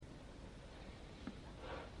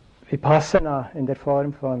Vipassana in der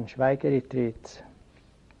Form von Schweigeretreats,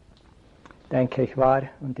 denke ich, war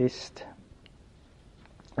und ist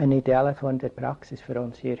eine ideale Form der Praxis für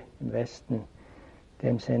uns hier im Westen, in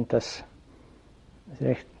dem Sinn, dass es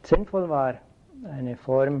recht sinnvoll war, eine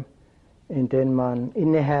Form, in der man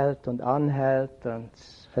innehält und anhält und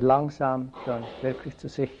verlangsamt und wirklich zu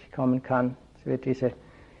sich kommen kann, dass wir diese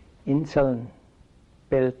Inseln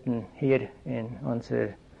bilden hier in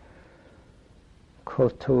unserer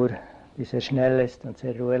Kultur, die sehr schnell ist und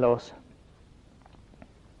sehr ruhelos.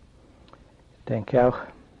 Ich denke auch,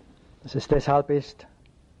 dass es deshalb ist,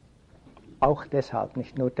 auch deshalb,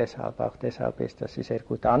 nicht nur deshalb, auch deshalb ist, dass sie sehr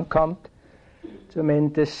gut ankommt,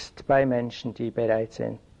 zumindest bei Menschen, die bereit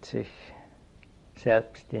sind, sich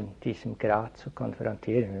selbst in diesem Grad zu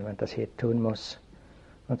konfrontieren, wenn man das hier tun muss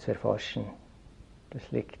und zu erforschen. Das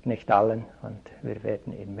liegt nicht allen und wir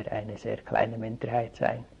werden immer eine sehr kleine Minderheit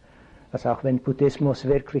sein. Also auch wenn Buddhismus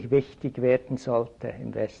wirklich wichtig werden sollte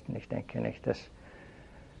im Westen, ich denke nicht, dass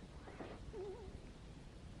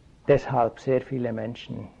deshalb sehr viele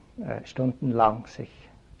Menschen stundenlang,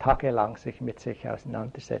 tagelang sich mit sich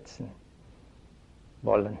auseinandersetzen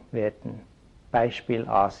wollen werden. Beispiel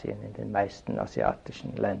Asien in den meisten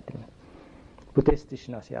asiatischen Ländern,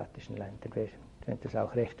 buddhistischen asiatischen Ländern, sind es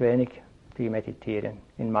auch recht wenig, die meditieren.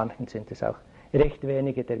 In manchen sind es auch recht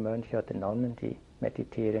wenige der Mönche oder Nonnen, die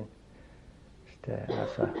meditieren.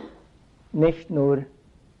 Also nicht nur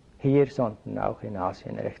hier, sondern auch in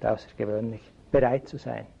Asien recht außergewöhnlich bereit zu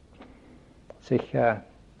sein, sich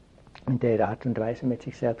in der Art und Weise mit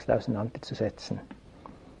sich selbst auseinanderzusetzen.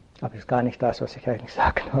 Aber das ist gar nicht das, was ich eigentlich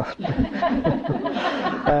sagen wollte.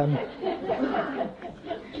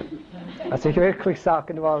 Was ich wirklich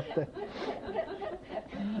sagen wollte,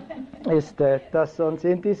 ist, dass uns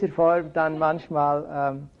in dieser Form dann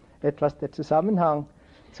manchmal etwas der Zusammenhang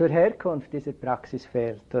zur Herkunft dieser Praxis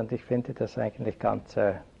fehlt. Und ich finde das eigentlich ganz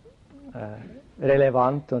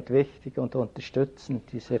relevant und wichtig und unterstützend,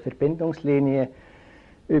 diese Verbindungslinie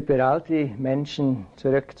über all die Menschen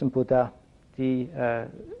zurück zum Buddha, die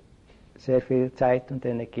sehr viel Zeit und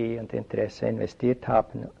Energie und Interesse investiert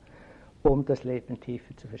haben, um das Leben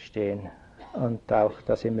tiefer zu verstehen und auch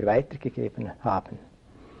das immer weitergegeben haben.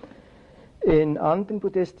 In anderen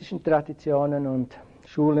buddhistischen Traditionen und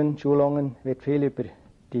Schulungen wird viel über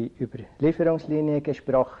die Überlieferungslinie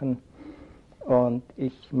gesprochen und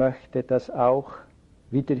ich möchte das auch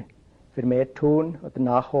wieder vermehrt tun oder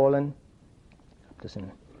nachholen. Ich habe das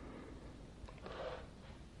in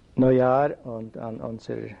Neujahr und an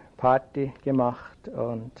unserer Party gemacht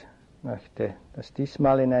und möchte das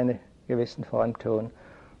diesmal in einer gewissen Form tun.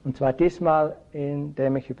 Und zwar diesmal,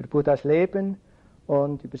 indem ich über Buddhas Leben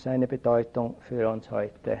und über seine Bedeutung für uns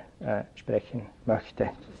heute sprechen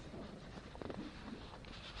möchte.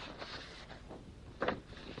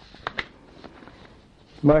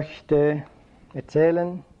 Ich möchte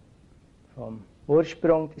erzählen vom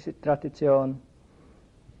Ursprung dieser Tradition,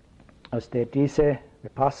 aus der diese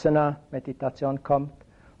Vipassana-Meditation kommt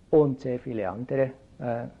und sehr viele andere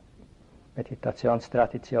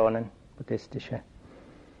Meditationstraditionen, buddhistische.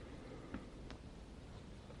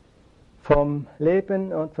 Vom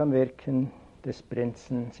Leben und vom Wirken des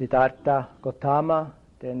Prinzen Siddhartha Gautama,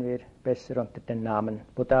 den wir besser unter dem Namen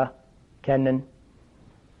Buddha kennen.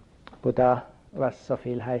 Buddha, was so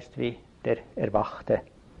viel heißt wie der Erwachte.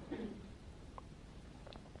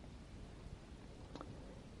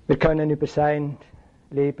 Wir können über sein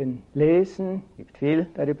Leben lesen, es gibt viel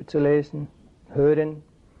darüber zu lesen, hören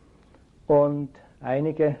und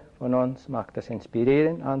einige von uns mag das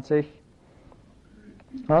inspirieren an sich.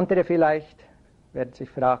 Andere vielleicht werden sich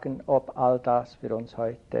fragen, ob all das für uns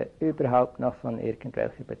heute überhaupt noch von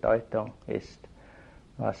irgendwelcher Bedeutung ist,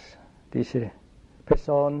 was dieser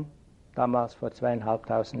Person damals vor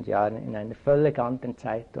 2500 Jahren in einer völlig anderen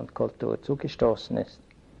Zeit und Kultur zugestoßen ist.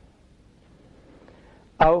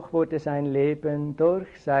 Auch wurde sein Leben durch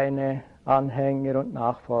seine Anhänger und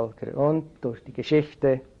Nachfolger und durch die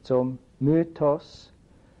Geschichte zum Mythos,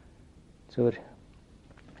 zur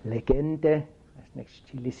Legende, weiß nicht,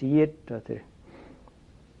 stilisiert oder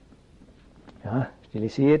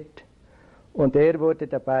stilisiert. Und er wurde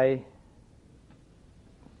dabei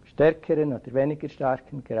stärkeren oder weniger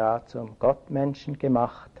starken Grad zum Gottmenschen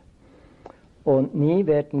gemacht. Und nie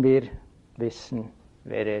werden wir wissen,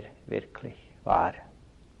 wer er wirklich war.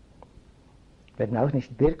 Wir werden auch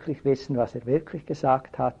nicht wirklich wissen, was er wirklich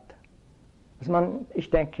gesagt hat. Also ich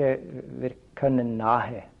denke, wir können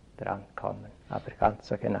nahe dran kommen, aber ganz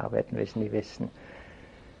so genau werden wir es nie wissen.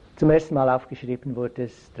 Zum ersten Mal aufgeschrieben wurde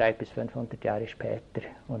es 300 bis 500 Jahre später.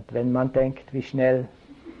 Und wenn man denkt, wie schnell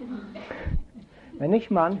Wenn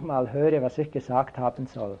ich manchmal höre, was ich gesagt haben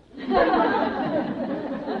soll,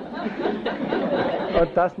 und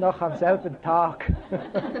das noch am selben Tag,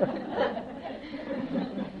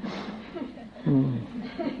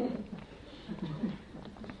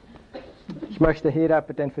 ich möchte hier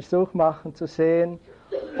aber den Versuch machen zu sehen,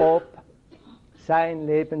 ob sein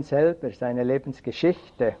Leben selber, seine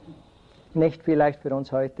Lebensgeschichte, nicht vielleicht für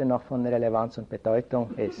uns heute noch von Relevanz und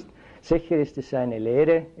Bedeutung ist. Sicher ist es seine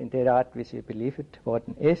Lehre, in der Art, wie sie überliefert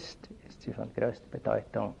worden ist sie von größter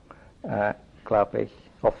Bedeutung, glaube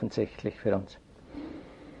ich, offensichtlich für uns.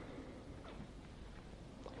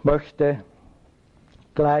 Ich möchte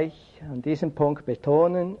gleich an diesem Punkt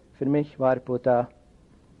betonen, für mich war Buddha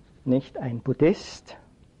nicht ein Buddhist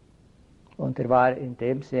und er war in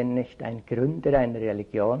dem Sinn nicht ein Gründer einer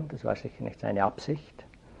Religion, das war sicher nicht seine Absicht.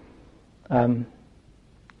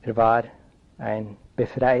 Er war ein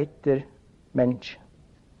befreiter Mensch.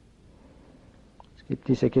 Es gibt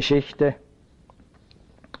diese Geschichte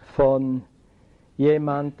von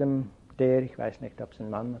jemandem, der, ich weiß nicht, ob es ein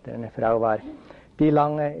Mann oder eine Frau war, die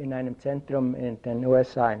lange in einem Zentrum in den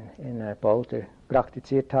USA, in Boulder,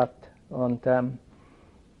 praktiziert hat und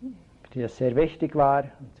die das sehr wichtig war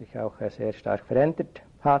und sich auch sehr stark verändert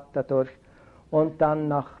hat dadurch. Und dann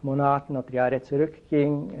nach Monaten oder Jahren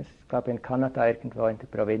zurückging, ich glaube in Kanada irgendwo in der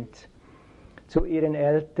Provinz, zu ihren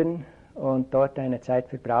Eltern und dort eine Zeit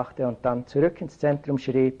verbrachte und dann zurück ins Zentrum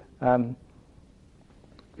schrieb,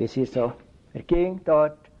 wie es ihr so erging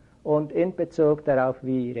dort und in Bezug darauf,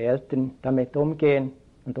 wie ihre Eltern damit umgehen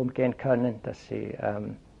und umgehen können, dass sie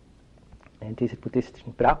in dieser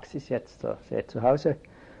buddhistischen Praxis jetzt so sehr zu Hause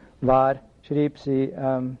war, schrieb sie,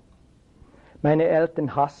 meine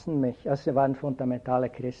Eltern hassen mich, also sie waren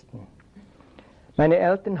fundamentale Christen. Meine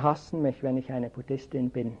Eltern hassen mich, wenn ich eine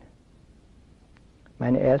Buddhistin bin.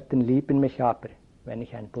 Meine Eltern lieben mich aber, wenn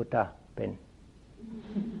ich ein Buddha bin.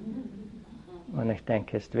 Und ich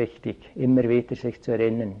denke, es ist wichtig, immer wieder sich zu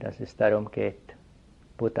erinnern, dass es darum geht,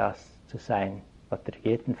 Buddhas zu sein, oder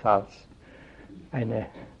jedenfalls eine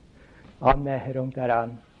Annäherung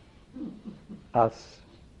daran, als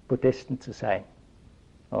Buddhisten zu sein.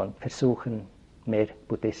 Und versuchen, mehr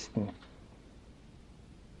Buddhisten,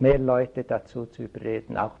 mehr Leute dazu zu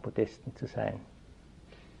überreden, auch Buddhisten zu sein.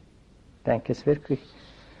 Ich denke, es ist wirklich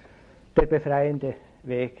der befreiende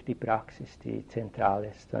Weg, die Praxis, die zentral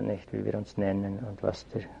ist und nicht, wie wir uns nennen und was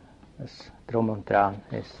das Drum und Dran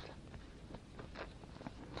ist.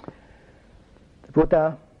 Der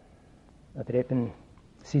Buddha, oder eben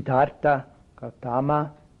Siddhartha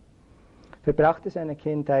Gautama, verbrachte seine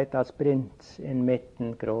Kindheit als Prinz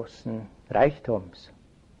inmitten großen Reichtums,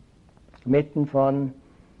 inmitten von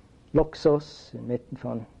Luxus, inmitten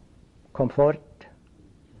von Komfort,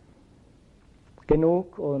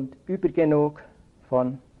 genug und übergenug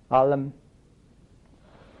von allem.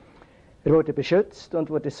 Er wurde beschützt und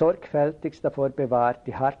wurde sorgfältigst davor bewahrt,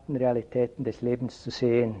 die harten Realitäten des Lebens zu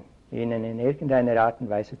sehen, ihnen in irgendeiner Art und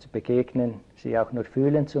Weise zu begegnen, sie auch nur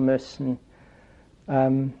fühlen zu müssen.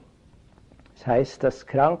 Das heißt, dass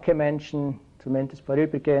kranke Menschen zumindest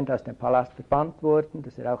vorübergehend aus dem Palast verbannt wurden,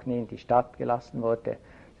 dass er auch nie in die Stadt gelassen wurde,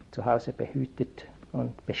 zu Hause behütet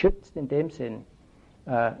und beschützt in dem Sinn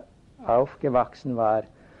aufgewachsen war.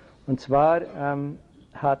 Und zwar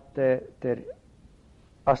hat der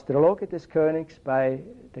Astrologe des Königs bei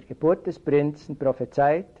der Geburt des Prinzen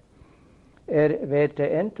prophezeit, er werde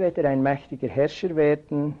entweder ein mächtiger Herrscher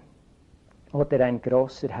werden oder ein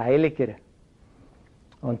großer Heiliger.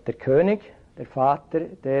 Und der König, der Vater,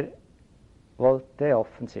 der wollte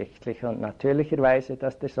offensichtlich und natürlicherweise,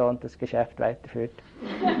 dass der Sohn das Geschäft weiterführt.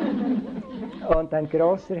 Und ein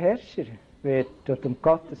großer Herrscher wird und um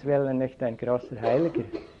Gottes Willen nicht ein großer Heiliger.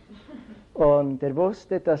 Und er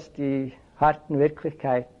wusste, dass die harten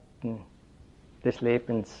Wirklichkeiten des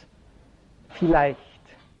Lebens vielleicht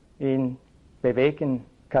ihn bewegen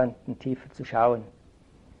könnten, tiefer zu schauen.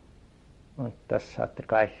 Und das hat er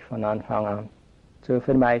gleich von Anfang an zu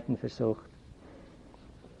vermeiden versucht.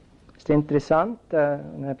 Es ist interessant,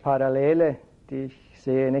 eine Parallele, die ich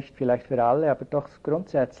sehe, nicht vielleicht für alle, aber doch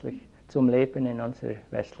grundsätzlich zum Leben in unserer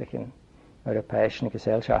westlichen europäischen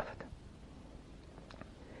Gesellschaft.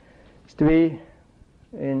 Es ist wie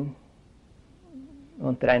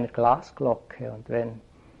unter einer Glasglocke, und wenn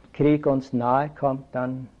Krieg uns nahe kommt,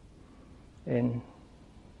 dann in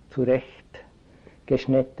zurecht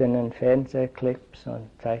geschnittenen Fernsehclips und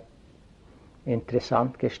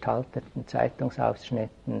interessant gestalteten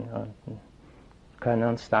Zeitungsausschnitten und können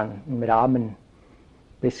uns dann im Rahmen ein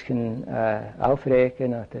bisschen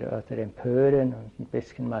aufregen oder empören und ein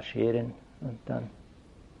bisschen marschieren und dann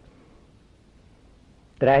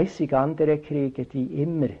 30 andere Kriege, die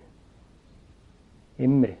immer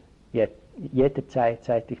immer, jederzeit,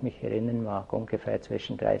 seit ich mich erinnern mag, ungefähr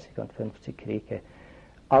zwischen 30 und 50 Kriege,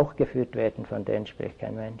 auch geführt werden, von denen spricht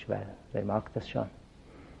kein Mensch, weil wer mag das schon?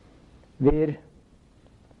 Wir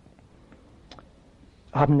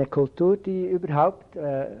haben eine Kultur, die überhaupt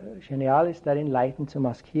genial ist darin, Leiden zu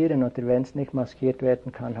maskieren oder wenn es nicht maskiert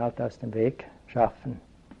werden kann, halt aus dem Weg schaffen.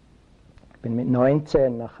 Ich bin mit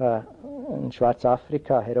 19 in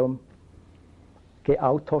Schwarzafrika herum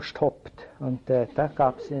geautostoppt und da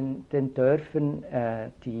gab es in den Dörfern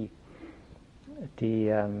die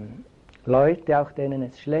Leute, auch denen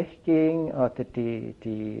es schlecht ging oder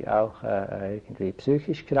die auch irgendwie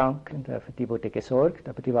psychisch kranken, für die wurde gesorgt,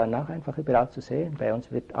 aber die waren auch einfach überall zu sehen. Bei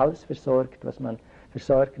uns wird alles versorgt, was man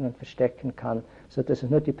versorgen und verstecken kann, sodass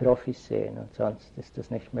es nur die Profis sehen und sonst ist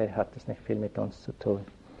das nicht mehr, hat das nicht viel mit uns zu tun.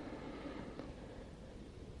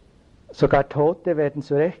 Sogar Tote werden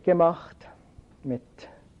zurechtgemacht, mit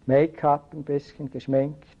Make-up ein bisschen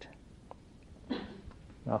geschminkt,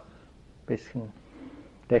 noch ein bisschen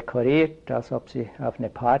dekoriert, als ob sie auf eine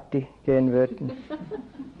Party gehen würden.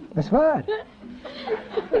 Es war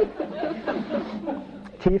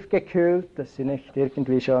tiefgekühlt, dass sie nicht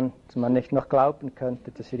irgendwie schon, dass man nicht noch glauben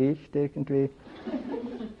könnte, das riecht irgendwie.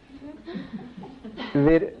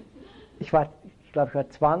 Ich glaube, ich war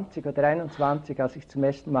 20 oder 21, als ich zum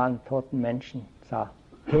ersten Mal einen toten Menschen sah.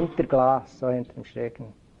 Hinter Glas, so hinter dem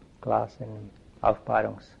schrägen Glas in der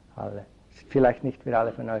Aufbahrungshalle. Ist vielleicht nicht für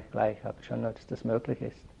alle von euch gleich, aber schon nur, dass das möglich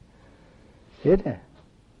ist. Irre.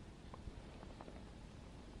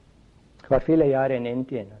 Ich war viele Jahre in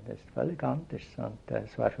Indien und das ist völlig anders und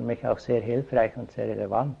es war für mich auch sehr hilfreich und sehr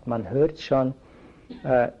relevant. Man hört schon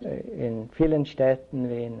in vielen Städten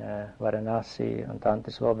wie in Varanasi und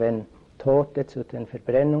anderswo, wenn Tote zu den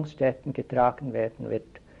Verbrennungsstätten getragen werden, wird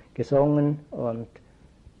gesungen und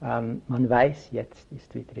man weiß, jetzt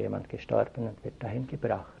ist wieder jemand gestorben und wird dahin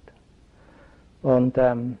gebracht. Und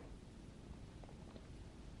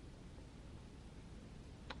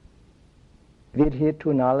wir hier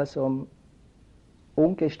tun alles, um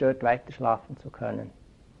ungestört weiter schlafen zu können.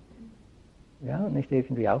 Ja, und nicht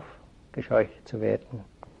irgendwie aufgescheucht zu werden.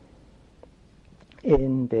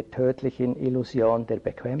 In der tödlichen Illusion der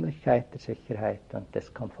Bequemlichkeit, der Sicherheit und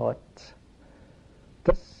des Komforts.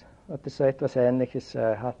 Das oder so etwas Ähnliches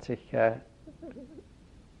hat sich der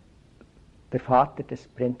Vater des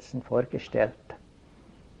Prinzen vorgestellt,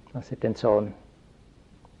 als er den Sohn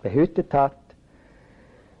behütet hat.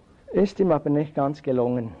 Ist ihm aber nicht ganz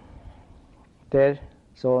gelungen. Der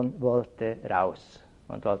Sohn wollte raus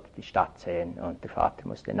und wollte die Stadt sehen und der Vater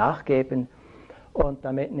musste nachgeben. Und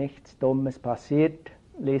damit nichts Dummes passiert,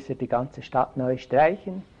 ließ er die ganze Stadt neu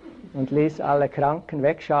streichen und ließ alle Kranken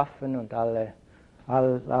wegschaffen und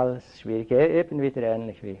alles Schwierige, eben wieder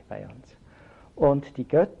ähnlich wie bei uns. Und die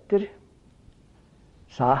Götter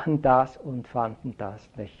sahen das und fanden das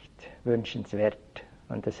nicht wünschenswert.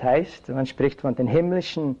 Und das heißt, man spricht von den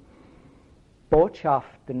himmlischen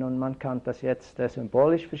Botschaften und man kann das jetzt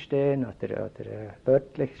symbolisch verstehen oder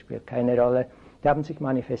wörtlich, spielt keine Rolle, die haben sich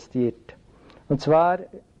manifestiert. Und zwar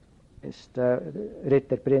ritt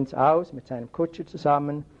der Prinz aus mit seinem Kutscher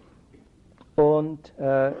zusammen und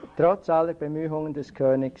trotz aller Bemühungen des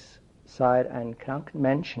Königs sah er einen kranken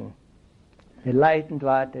Menschen, der leidend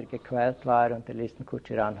war, der gequält war und er ließ den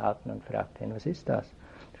Kutscher anhalten und fragte ihn, was ist das?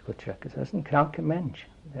 Der Kutscher hat gesagt, das ist ein kranker Mensch.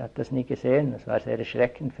 Er hat das nie gesehen, das war sehr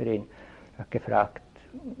erschreckend für ihn. Er hat gefragt,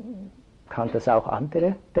 kann das auch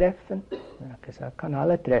andere treffen? Er hat gesagt, kann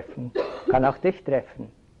alle treffen, kann auch dich treffen.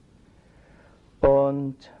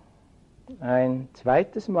 Und ein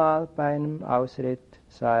zweites Mal bei einem Ausritt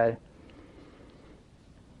sah er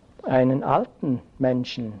einen alten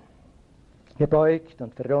Menschen, gebeugt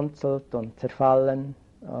und verrunzelt und zerfallen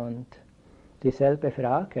und dieselbe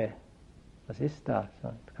Frage, was ist das?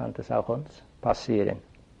 Und kann das auch uns passieren?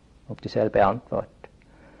 Und dieselbe Antwort.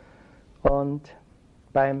 Und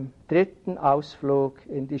beim dritten Ausflug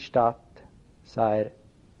in die Stadt sah er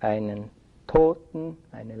einen Toten,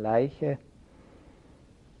 eine Leiche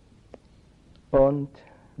und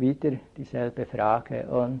wieder dieselbe Frage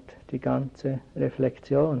und die ganze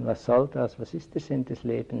Reflexion. Was soll das? Was ist der Sinn des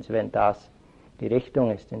Lebens, wenn das die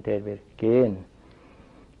Richtung ist, in der wir gehen?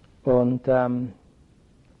 Und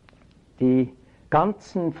die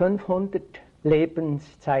ganzen 500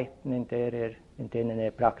 Lebenszeiten, in denen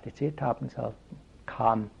er praktiziert haben sollte,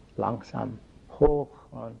 kam langsam hoch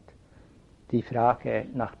und die Frage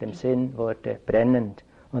nach dem Sinn wurde brennend.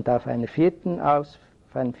 Und auf einem vierten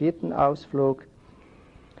Ausflug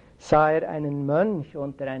sah er einen Mönch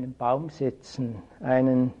unter einem Baum sitzen,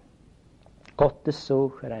 einen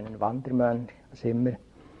Gottessucher, einen Wandermönch, was immer,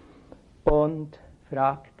 und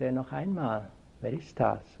fragte noch einmal, wer ist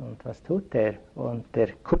das und was tut er? Und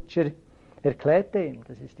der Kutscher erklärte ihm,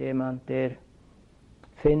 das ist jemand, der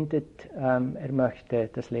findet, er möchte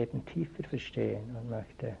das Leben tiefer verstehen und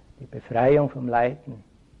möchte die Befreiung vom Leiden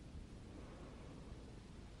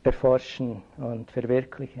erforschen und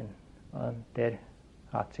verwirklichen. Und der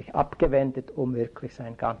hat sich abgewendet, um wirklich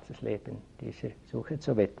sein ganzes Leben dieser Suche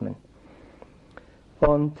zu widmen.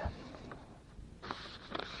 Und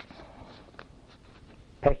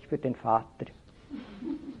Pech für den Vater.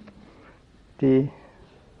 Die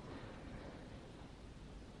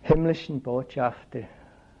himmlischen Botschafter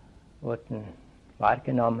wurden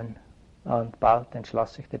wahrgenommen und bald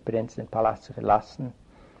entschloss sich der Prinz, den Palast zu verlassen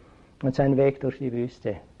und sein Weg durch die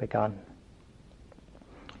Wüste begann.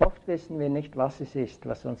 Oft wissen wir nicht, was es ist,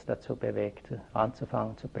 was uns dazu bewegt,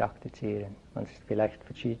 anzufangen zu praktizieren. Und es ist vielleicht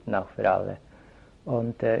verschieden auch für alle.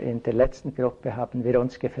 Und in der letzten Gruppe haben wir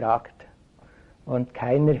uns gefragt und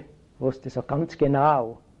keiner wusste so ganz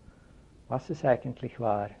genau, was es eigentlich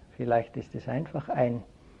war. Vielleicht ist es einfach ein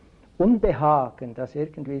Unbehagen, das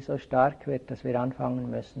irgendwie so stark wird, dass wir anfangen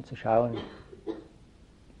müssen zu schauen,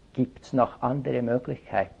 gibt es noch andere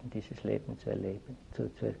Möglichkeiten, dieses Leben zu erleben,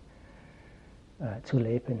 zu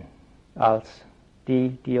leben, als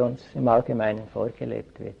die uns im Allgemeinen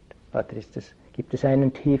vorgelebt wird. Oder gibt es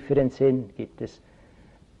einen tieferen Sinn?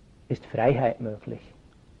 Ist Freiheit möglich?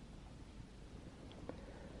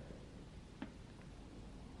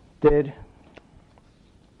 Der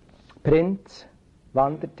Prinz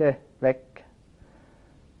wanderte weg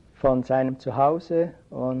von seinem Zuhause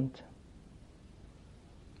und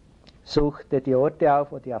suchte die Orte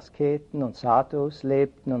auf, wo die Asketen und Sadhus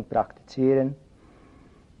lebten und praktizierten.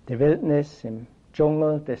 Der Wildnis im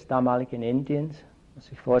Dschungel des damaligen Indiens. Man muss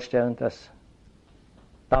sich vorstellen, dass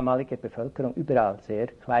die damalige Bevölkerung überall sehr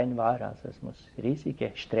klein war. Also es muss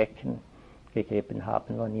riesige Strecken gegeben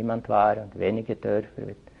haben, wo niemand war und wenige Dörfer,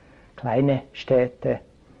 kleine Städte.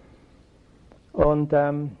 Und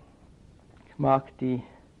ich mag die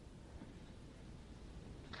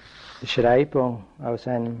Beschreibung aus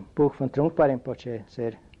einem Buch von Trungpa Rinpoche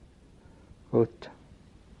sehr gut.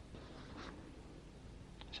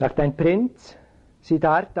 Sagt, ein Prinz,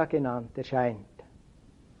 Siddhartha genannt, erscheint,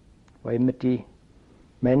 wo immer die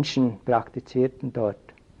Menschen praktizierten dort.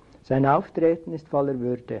 Sein Auftreten ist voller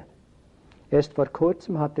Würde. Erst vor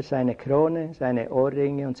kurzem hat er seine Krone, seine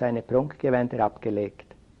Ohrringe und seine Prunkgewänder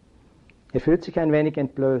abgelegt. Er fühlt sich ein wenig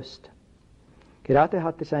entblößt. Gerade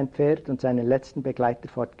hat er sein Pferd und seinen letzten Begleiter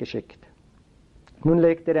fortgeschickt. Nun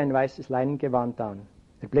legt er ein weißes Leinengewand an.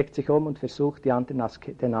 Er blickt sich um und versucht, den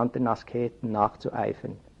anderen Asketen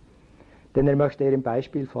nachzueifern. Denn er möchte ihrem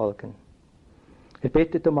Beispiel folgen. Er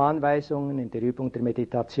bittet um Anweisungen in der Übung der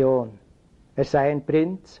Meditation. Er sei ein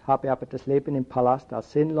Prinz, habe aber das Leben im Palast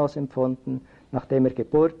als sinnlos empfunden, nachdem er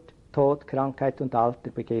Geburt, Tod, Krankheit und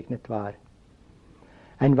Alter begegnet war.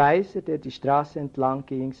 Ein Weiser, der die Straße entlang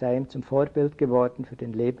ging, sei ihm zum Vorbild geworden für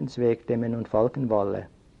den Lebensweg, dem er nun folgen wolle.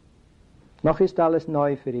 Noch ist alles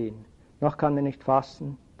neu für ihn, noch kann er nicht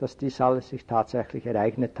fassen, dass dies alles sich tatsächlich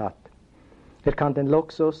ereignet hat. Er kann den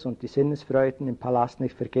Luxus und die Sinnesfreuden im Palast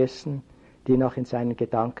nicht vergessen, die noch in seinen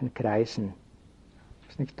Gedanken kreisen. Ich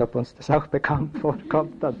weiß nicht, ob uns das auch bekannt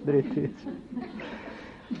vorkommt.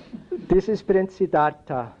 Dies ist Prinz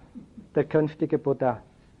Siddhartha, der künftige Buddha.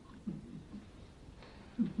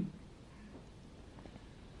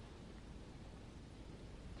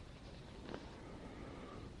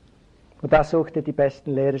 Und da suchte die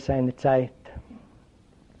besten Lehrer seiner Zeit.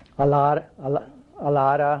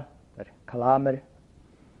 Alara, der Kalamer,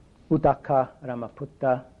 Uddaka,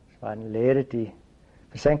 Ramaputta, das waren Lehrer, die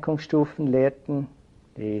Versenkungsstufen lehrten.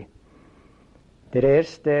 Der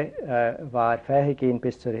erste war fähig, ihn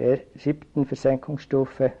bis zur 7.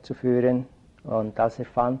 Versenkungsstufe zu führen. Und als er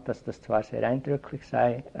fand, dass das zwar sehr eindrücklich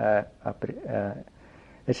sei, aber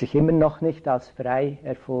er sich immer noch nicht als frei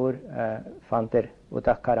erfuhr, fand der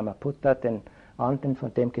Uddaka Ramaputta den anderen,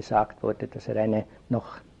 von dem gesagt wurde, dass er eine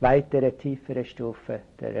noch weitere, tiefere Stufe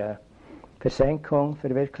der Versenkung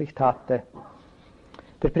verwirklicht hatte.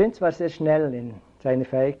 Der Prinz war sehr schnell in seiner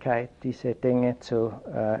Fähigkeit, diese Dinge zu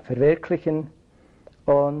verwirklichen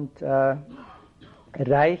und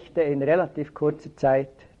erreichte in relativ kurzer Zeit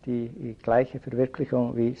die gleiche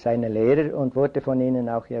Verwirklichung wie seine Lehrer und wurde von ihnen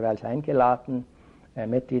auch jeweils eingeladen,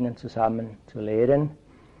 mit ihnen zusammen zu lehren.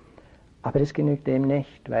 Aber es genügte ihm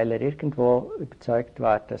nicht, weil er irgendwo überzeugt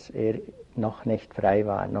war, dass er noch nicht frei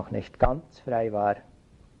war, noch nicht ganz frei war.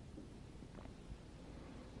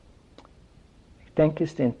 Ich denke,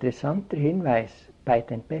 es ist ein interessanter Hinweis, bei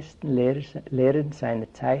den besten Lehrern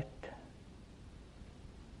seiner Zeit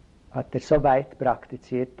hat er so weit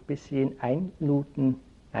praktiziert, bis sie ihn einluden,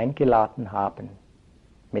 eingeladen haben,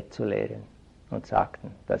 mitzulehren und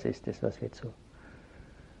sagten, das ist es, was wir zu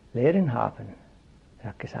lehren haben. Er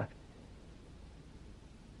hat gesagt,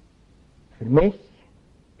 für mich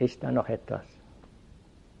ist da noch etwas.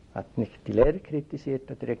 Hat nicht die Lehrer kritisiert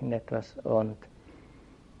oder irgendetwas und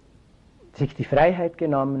sich die Freiheit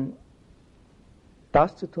genommen,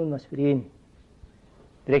 das zu tun, was für ihn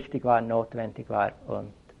richtig war, notwendig war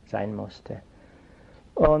und sein musste.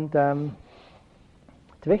 Und es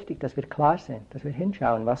ist wichtig, dass wir klar sind, dass wir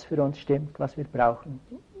hinschauen, was für uns stimmt, was wir brauchen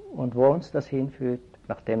und wo uns das hinführt,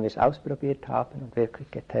 nachdem wir es ausprobiert haben und wirklich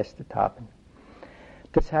getestet haben.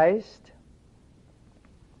 Das heißt,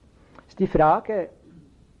 es ist die Frage,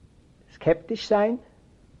 skeptisch sein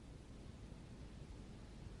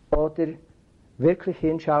oder wirklich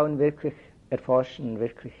hinschauen, wirklich erforschen,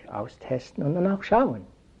 wirklich austesten und dann auch schauen.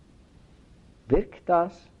 Wirkt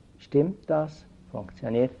das? Stimmt das?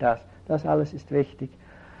 Funktioniert das? Das alles ist wichtig.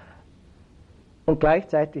 Und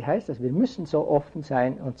gleichzeitig heißt das, wir müssen so offen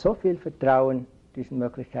sein und so viel Vertrauen diesen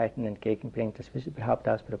Möglichkeiten entgegenbringen, dass wir es überhaupt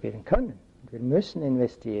ausprobieren können. Und wir müssen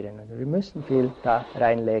investieren und wir müssen viel da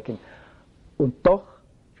reinlegen und doch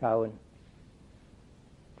schauen.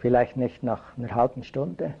 Vielleicht nicht nach einer halben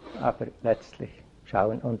Stunde, aber letztlich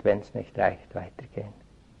schauen und wenn es nicht reicht, weitergehen.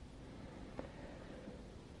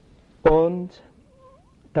 Und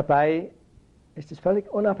dabei ist es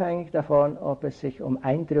völlig unabhängig davon, ob es sich um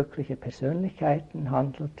eindrückliche Persönlichkeiten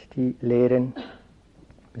handelt, die lehren,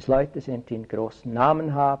 ob es Leute sind, die einen großen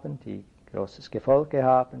Namen haben, die großes Gefolge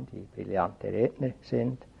haben, die brillante Redner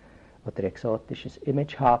sind oder exotisches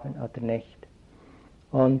Image haben oder nicht.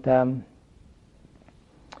 Und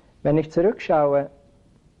wenn ich zurückschaue,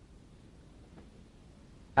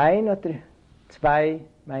 ein oder zwei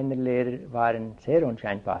meiner Lehrer waren sehr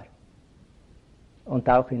unscheinbar. Und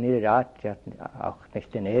auch in ihrer Art, die hatten auch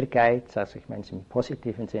nicht den Ehrgeiz, also ich meine im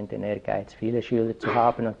positiven Sinn den Ehrgeiz, viele Schüler zu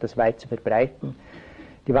haben und das weit zu verbreiten.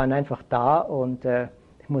 Die waren einfach da und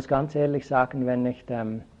ich muss ganz ehrlich sagen, wenn nicht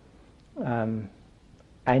ein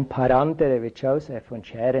paar andere wie Joseph und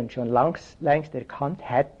Sharon schon längst erkannt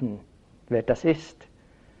hätten, wer das ist,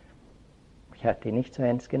 ich hätte ihn nicht so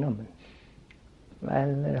ernst genommen,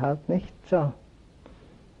 weil er halt nicht so.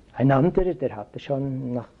 Ein anderer, der hatte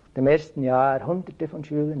schon nach dem ersten Jahr hunderte von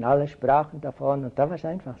Schülern, alle sprachen davon und da war es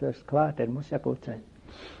einfach, das ist klar, der muss ja gut sein.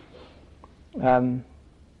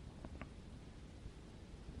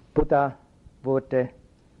 Buddha wurde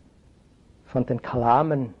von den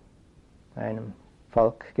Kalamen, einem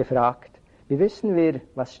Volk, gefragt, wie wissen wir,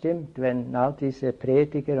 was stimmt, wenn all diese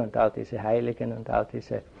Prediger und all diese Heiligen und all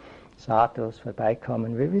diese Sadhus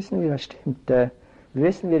vorbeikommen? Wie wissen wir, was stimmt? Wie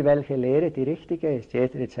wissen wir, welche Lehre die richtige ist?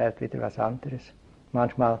 Jeder erzählt wieder was anderes.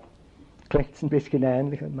 Manchmal klingt es ein bisschen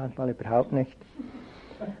ähnlich und manchmal überhaupt nicht.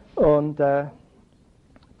 Und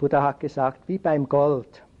Buddha hat gesagt, wie beim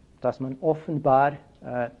Gold, dass man offenbar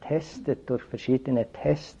testet durch verschiedene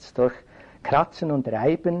Tests, durch Kratzen und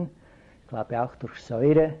Reiben, ich glaube auch durch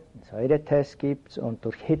Säure, einen Säuretest gibt es, und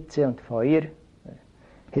durch Hitze und Feuer,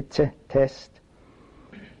 Hitzetest,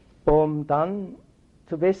 um dann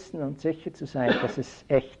zu wissen und sicher zu sein, dass es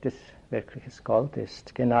echtes, wirkliches Gold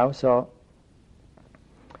ist. Genauso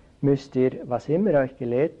müsst ihr, was immer euch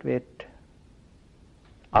gelehrt wird,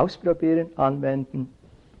 ausprobieren, anwenden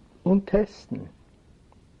und testen.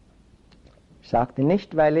 Ich sagte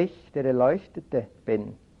nicht, weil ich der Erleuchtete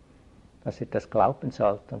bin, dass ihr das glauben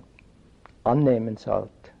sollt und annehmen sollt.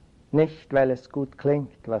 Nicht, weil es gut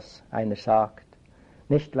klingt, was einer sagt.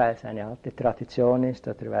 Nicht, weil es eine alte Tradition ist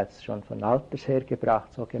oder weil es schon von alters her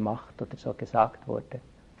gebracht, so gemacht oder so gesagt wurde,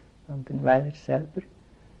 sondern weil ihr es selber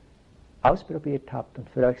ausprobiert habt und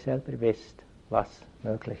für euch selber wisst, was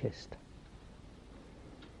möglich ist.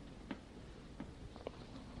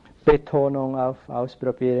 Betonung auf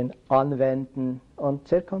Ausprobieren, Anwenden und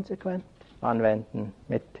sehr konsequent anwenden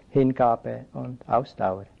mit Hingabe und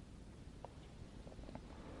Ausdauer.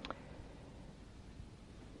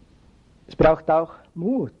 Es braucht auch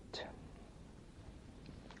Mut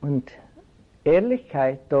und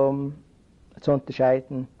Ehrlichkeit, um zu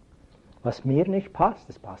unterscheiden, was mir nicht passt.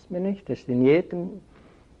 Das passt mir nicht. Das ist in jedem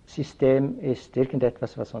System ist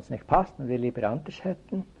irgendetwas, was uns nicht passt und wir lieber anders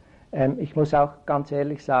hätten. Ich muss auch ganz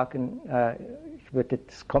ehrlich sagen,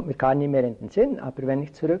 das kommt mir gar nicht mehr in den Sinn, aber wenn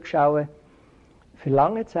ich zurückschaue, für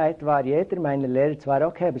lange Zeit war jeder meiner Lehrer zwar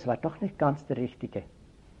okay, aber es war doch nicht ganz der Richtige.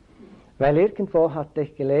 Weil irgendwo hatte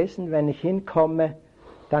ich gelesen, wenn ich hinkomme,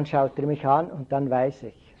 dann schaut er mich an und dann weiß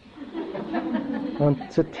ich.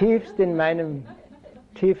 Und zutiefst in meinem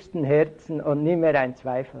tiefsten Herzen und nie mehr ein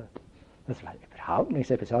Zweifel. Das war überhaupt nicht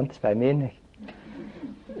so, besonders bei mir nicht.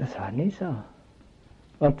 Das war nie so.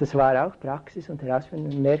 Und das war auch Praxis und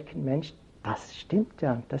herausfinden und merken, Mensch, das stimmt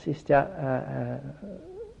ja, das ist ja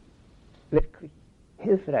wirklich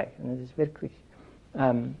hilfreich und es ist wirklich,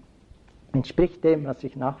 entspricht dem, was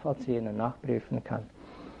ich nachvollziehen und nachprüfen kann.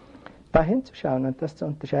 Da hinzuschauen und das zu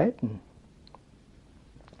unterscheiden.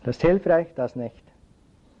 Das ist hilfreich, das nicht.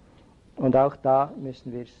 Und auch da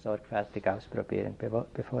müssen wir es sorgfältig ausprobieren,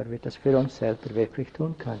 bevor wir das für uns selber wirklich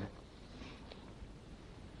tun können.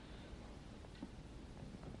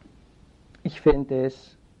 Ich finde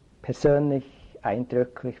es persönlich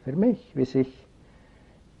eindrücklich für mich, wie sich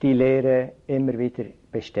die Lehre immer wieder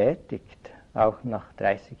bestätigt, auch nach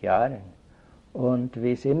 30 Jahren. Und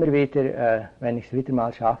wie es immer wieder, wenn ich es wieder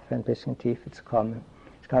mal schaffe, ein bisschen tiefer zu kommen,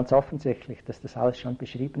 ist ganz offensichtlich, dass das alles schon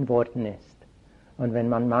beschrieben worden ist. Und wenn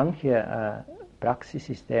man manche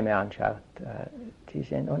Praxissysteme anschaut, die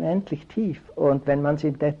sind unendlich tief. Und wenn man sie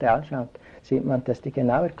im Detail anschaut, sieht man, dass die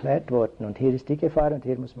genau erklärt wurden. Und hier ist die Gefahr und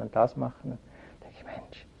hier muss man das machen. Und da denke ich,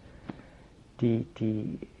 Mensch,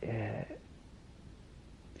 die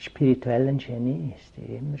spirituellen Genies,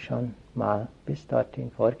 die immer schon mal bis dorthin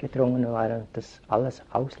vorgedrungen waren und das alles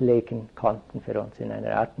auslegen konnten für uns in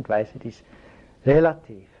einer Art und Weise, die es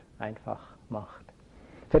relativ einfach macht.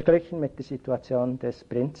 Verglichen mit der Situation des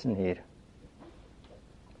Prinzen hier.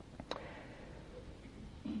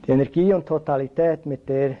 Die Energie und Totalität, mit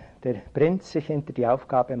der der Prinz sich hinter die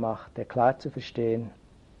Aufgabe macht, klar zu verstehen,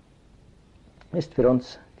 ist für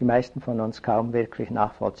uns, die meisten von uns, kaum wirklich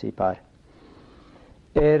nachvollziehbar.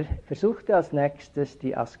 Er versuchte als nächstes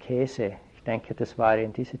die Askese. Ich denke, das war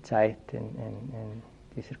in dieser Zeit, in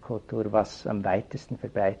dieser Kultur, was am weitesten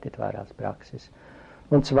verbreitet war als Praxis.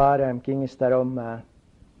 Und zwar ging es darum,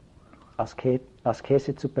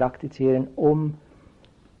 Askese zu praktizieren, um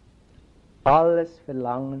alles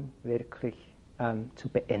Verlangen wirklich zu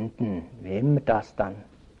beenden, wie immer das dann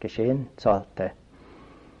geschehen sollte.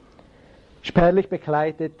 Spärlich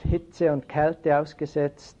bekleidet, Hitze und Kälte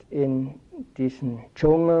ausgesetzt in diesen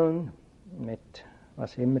Dschungeln mit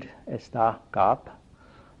was immer es da gab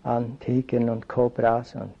an Tigern und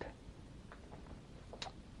Kobras und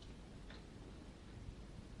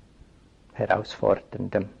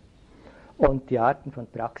Herausforderndem. Und die Arten von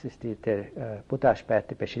Praxis, die der Buddha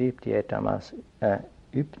später beschrieb, die er damals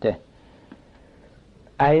übte.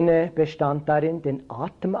 Eine bestand darin, den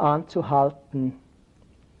Atem anzuhalten,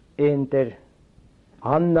 in der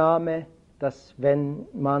Annahme, dass wenn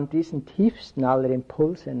man diesen tiefsten aller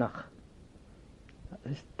Impulse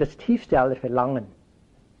das tiefste aller Verlangen,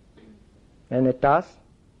 wenn er das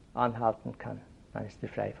anhalten kann, dann ist er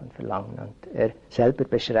frei von Verlangen. Und er selber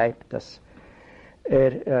beschreibt, dass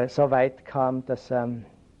er so weit kam, dass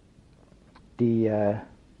die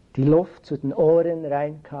Luft zu den Ohren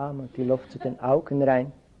reinkam und die Luft zu den Augen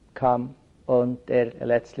reinkam und er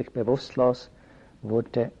letztlich bewusstlos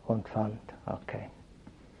wurde und fand, okay,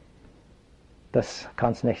 das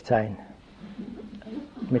kann es nicht sein.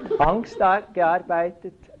 Mit Angst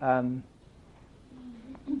gearbeitet,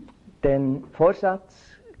 den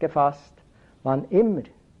Vorsatz gefasst, wann immer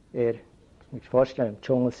er, ich muss mir vorstellen, im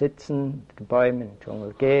Dschungel sitzen, mit den Bäumen, im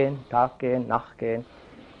Dschungel gehen, Tag gehen, Nacht gehen,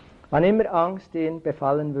 wann immer Angst ihn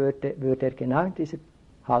befallen würde, würde er genau in dieser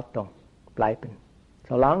Haltung bleiben.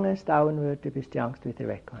 Solange es dauern würde, bis die Angst wieder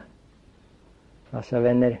weg war. Also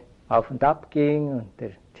wenn er auf und ab ging und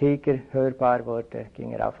der Tiger hörbar wurde,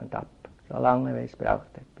 ging er auf und ab. So lange, wie es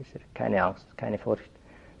brauchte, bis er keine Angst, keine Furcht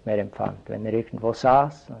mehr empfand. Wenn er irgendwo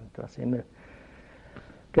saß und was immer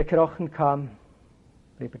gekrochen kam,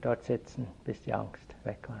 blieb er dort sitzen, bis die Angst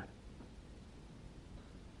weg war.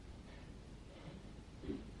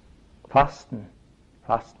 Fasten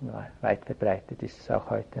war weit verbreitet, ist es auch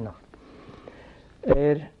heute noch.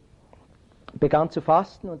 Er begann zu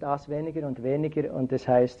fasten und aß weniger und weniger und das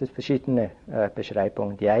heißt, es verschiedene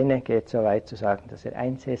Beschreibungen. Die eine geht so weit zu sagen, dass er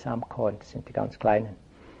ein Sesamkorn, das sind die ganz kleinen,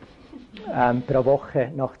 pro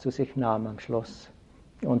Woche noch zu sich nahm am Schluss.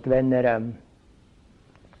 Und wenn er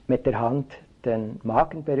mit der Hand den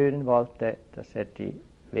Magen berühren wollte, dass er die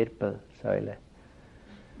Wirbelsäule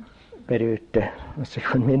berührte, was ich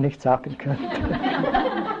von mir nicht sagen könnte.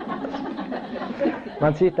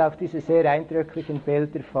 Man sieht auch diese sehr eindrücklichen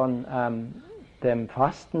Bilder von dem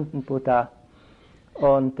fastenden Buddha.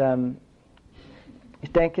 Und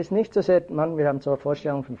ich denke, es ist nicht so sehr, wir haben so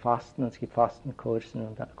Vorstellungen von Fasten, und es gibt Fastenkurse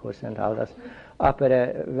und all das. Aber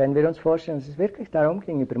wenn wir uns vorstellen, dass es wirklich darum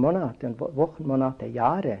ging, über Monate und Wochen, Monate,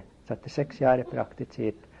 Jahre, das hat er 6 Jahre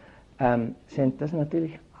praktiziert, sind das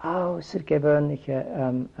natürlich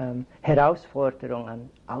außergewöhnliche Herausforderungen an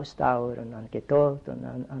Ausdauer und an Geduld und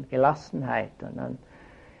an Gelassenheit. Und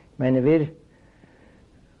ich meine, wir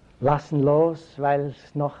lassen los, weil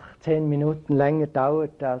es noch 10 Minuten länger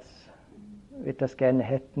dauert, als wir das gerne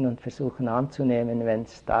hätten, und versuchen anzunehmen, wenn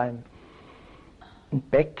es da im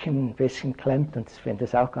Becken ein bisschen klemmt. Und ich finde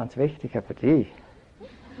das auch ganz wichtig, aber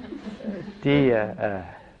die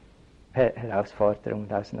Herausforderung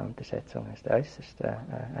und Auseinandersetzung ist äußerst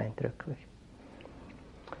eindrücklich.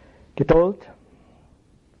 Geduld,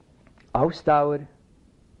 Ausdauer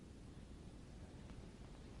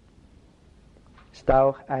ist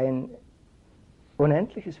auch ein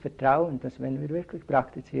unendliches Vertrauen, dass wenn wir wirklich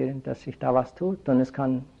praktizieren, dass sich da was tut. Und es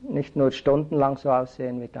kann nicht nur stundenlang so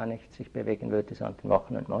aussehen, wie da nichts sich bewegen würde, sondern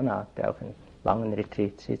Wochen und Monate. Auch in langen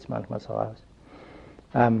Retreats sieht es manchmal so aus.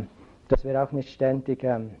 Dass wir auch nicht ständig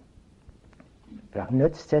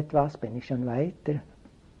nützt es etwas, bin ich schon weiter,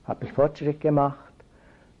 habe ich Fortschritt gemacht.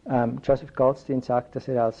 Joseph Goldstein sagt, dass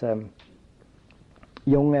er als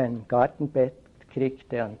Junge ein Gartenbett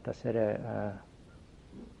kriegte und dass er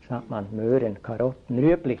sagt man, Möhren, Karotten,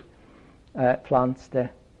 Rüebli pflanzte.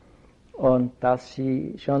 Und dass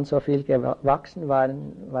sie schon so viel gewachsen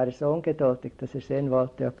waren, war er so ungeduldig, dass er sehen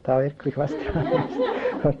wollte, ob da wirklich was dran ist.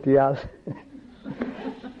 Und die alle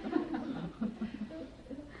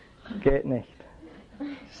geht nicht.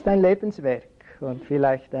 Es ist ein Lebenswerk und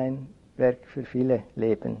vielleicht ein Werk für viele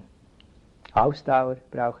Leben. Ausdauer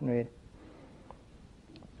brauchen wir.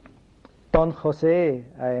 Don José,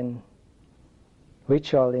 ein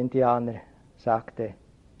Huichol-Indianer, sagte,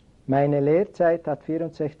 meine Lehrzeit hat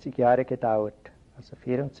 64 Jahre gedauert, also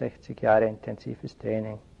 64 Jahre intensives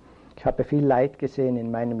Training. Ich habe viel Leid gesehen in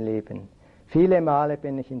meinem Leben. Viele Male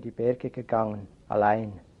bin ich in die Berge gegangen,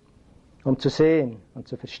 allein. Um zu sehen und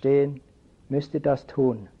zu verstehen, müsst ihr das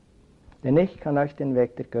tun, denn ich kann euch den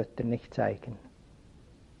Weg der Götter nicht zeigen.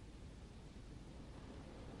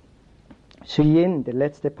 Xu Yin, der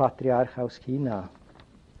letzte Patriarch aus China,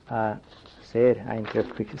 sehr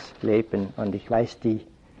eindrückliches Leben, und ich weiß die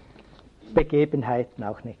Begebenheiten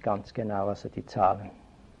auch nicht ganz genau, also die Zahlen,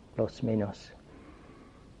 plus minus.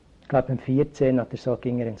 Ich glaube, mit 14 oder so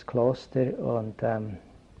ging er ins Kloster und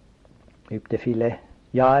übte viele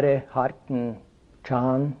Jahre harten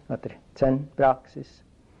Chan- oder Zen-Praxis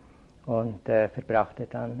und verbrachte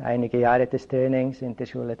dann einige Jahre des Trainings in der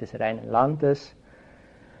Schule des reinen Landes.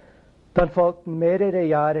 Dann folgten mehrere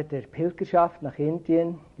Jahre der Pilgerschaft nach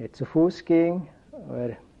Indien, wie er zu Fuß ging, wo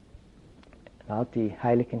er all die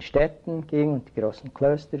heiligen Städten ging und die großen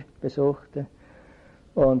Klöster besuchte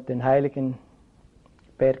und den heiligen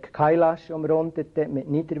Berg Kailash umrundete mit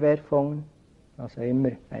Niederwerfungen, also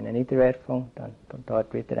immer eine Niederwerfung, dann von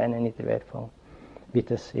dort wieder eine Niederwerfung, wie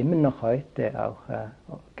das immer noch heute auch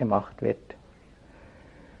gemacht wird.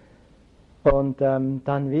 Und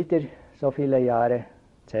dann wieder so viele Jahre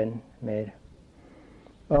Zen mehr.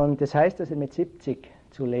 Und das heißt, dass er mit 70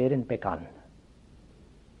 zu lehren begann.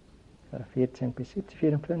 14 bis 70,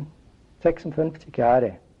 54, 56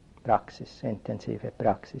 Jahre Praxis, intensive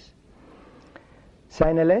Praxis.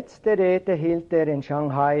 Seine letzte Rede hielt er in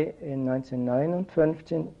Shanghai in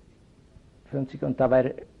 1959 und da war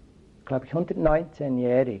er, glaube ich,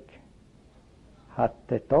 119-jährig,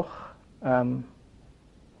 hatte doch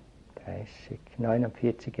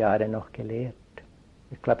 49 Jahre noch gelehrt.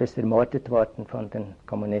 Ich glaube, er ist ermordet worden von den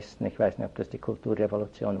Kommunisten. Ich weiß nicht, ob das die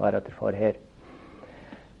Kulturrevolution war oder vorher.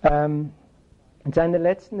 In seiner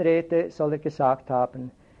letzten Rede soll er gesagt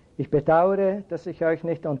haben, ich bedauere, dass ich euch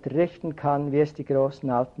nicht unterrichten kann, wie es die großen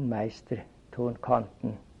alten Meister tun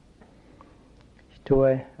konnten. Ich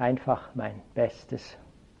tue einfach mein Bestes.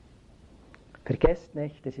 Vergesst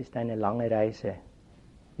nicht, es ist eine lange Reise.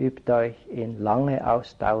 Übt euch in lange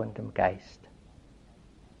ausdauerndem Geist.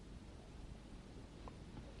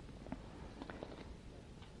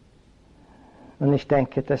 Und ich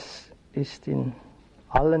denke, das ist in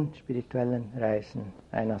allen spirituellen Reisen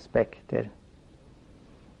ein Aspekt, der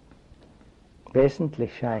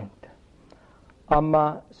wesentlich scheint.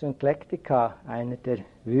 Amma Synklektika, einer der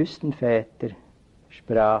Wüstenväter,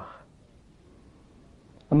 sprach,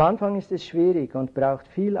 am Anfang ist es schwierig und braucht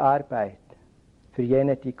viel Arbeit für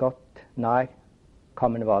jene, die Gott nahe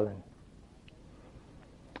kommen wollen.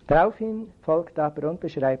 Daraufhin folgt aber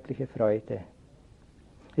unbeschreibliche Freude.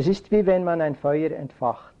 Es ist wie wenn man ein Feuer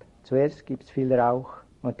entfacht. Zuerst gibt es viel Rauch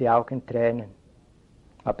und die Augen tränen.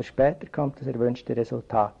 Aber später kommt das erwünschte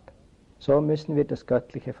Resultat. So müssen wir das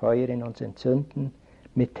göttliche Feuer in uns entzünden,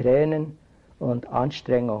 mit Tränen und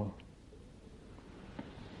Anstrengung.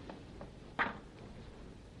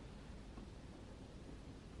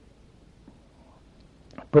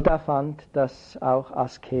 Buddha fand, dass auch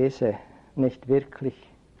Askese nicht wirklich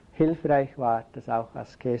hilfreich war, dass auch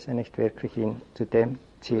Askese nicht wirklich ihn zu dem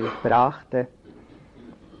Ziel brachte.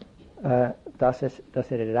 das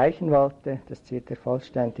er erreichen wollte, das Ziel der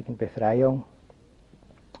vollständigen Befreiung.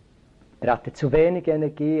 Er hatte zu wenig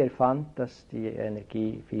Energie, er fand, dass die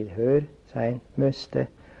Energie viel höher sein müsste.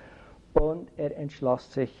 Und er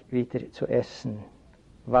entschloss sich wieder zu essen,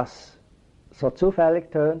 was so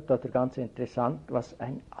zufällig tönt oder ganz interessant, was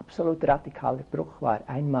ein absolut radikaler Bruch war,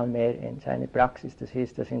 einmal mehr in seiner Praxis. Das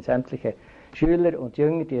hieß, dass ihn sämtliche Schüler und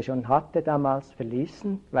Jünger, die er schon hatte damals,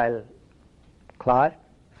 verließen, weil, klar,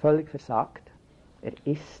 völlig versagt, er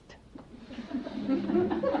isst.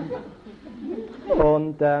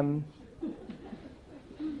 Und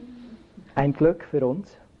ein Glück für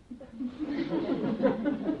uns.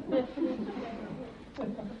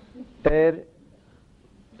 Er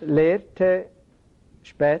lehrte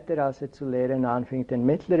später, als er zu lehren anfing, den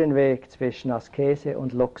mittleren Weg zwischen Askese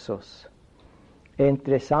und Luxus.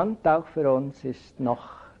 Interessant auch für uns ist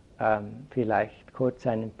noch vielleicht kurz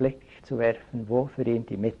einen Blick zu werfen, wo für ihn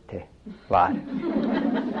die Mitte war.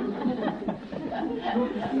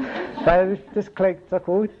 Weil das klingt so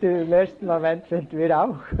gut, im ersten Moment sind wir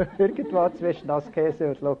auch irgendwo zwischen Askese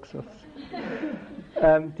und Luxus.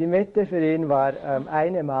 Die Mitte für ihn war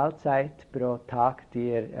eine Mahlzeit pro Tag, die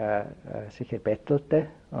er sich erbettelte.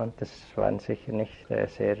 Und das waren sicher nicht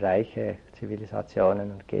sehr reiche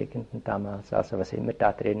Zivilisationen und Gegenden damals. Also was immer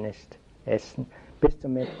da drin ist, Essen bis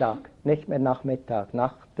zum Mittag, nicht mehr nach Mittag,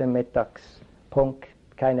 nach dem Mittagspunkt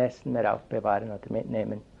kein Essen mehr aufbewahren oder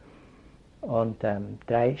mitnehmen. Und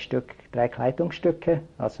 3 Kleidungsstücke,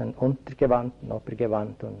 also ein Untergewand, ein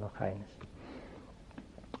Obergewand und noch eines.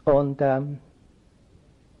 Und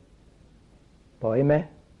Bäume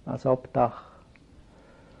als Obdach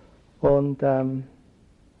und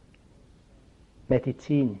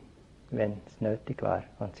Medizin, wenn es nötig war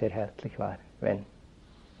und sehr erhältlich war, wenn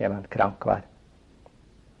jemand krank war.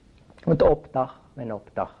 Und Obdach, wenn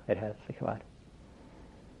Obdach erhältlich war.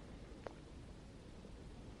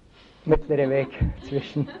 Mittlerer Weg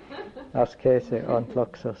zwischen Askese und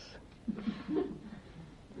Luxus.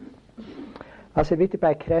 Als er wieder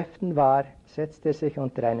bei Kräften war, setzte er sich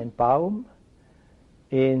unter einen Baum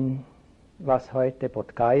in was heute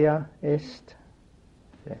Bodh Gaya ist,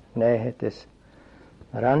 in der Nähe des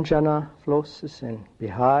Ranjana-Flusses in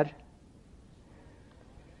Bihar,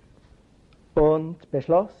 und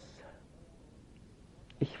beschloss,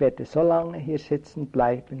 ich werde so lange hier sitzen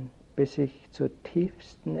bleiben, bis ich zur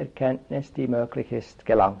tiefsten Erkenntnis, die möglich ist,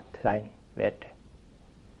 gelangt sein werde.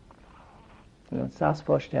 Wenn wir uns das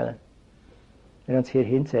vorstellen, wenn wir uns hier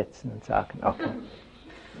hinsetzen und sagen, okay,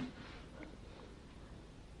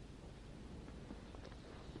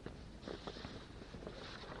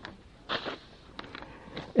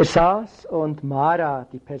 er saß und Mara,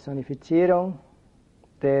 die Personifizierung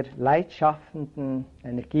der leidschaffenden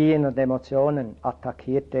Energien und Emotionen,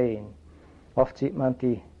 attackierte ihn. Oft sieht man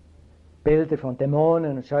die Bilder von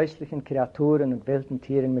Dämonen und scheußlichen Kreaturen und wilden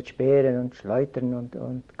Tieren mit Speeren und Schleudern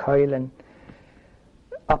und Keulen.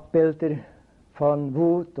 Abbilder von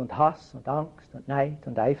Wut und Hass und Angst und Neid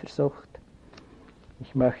und Eifersucht.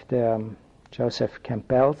 Ich möchte Joseph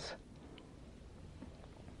Campbells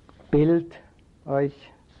Bild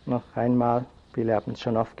euch noch einmal, viele haben es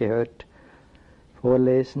schon oft gehört,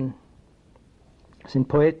 vorlesen. Es sind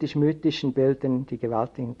poetisch-mythischen Bildern die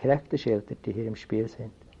gewaltigen Kräfte schildert, die hier im Spiel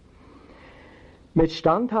sind. Mit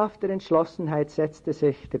standhafter Entschlossenheit setzte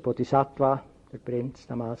sich der Bodhisattva, der Prinz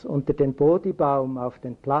damals, unter den Bodhibaum auf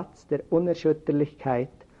den Platz der Unerschütterlichkeit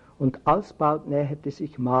und alsbald näherte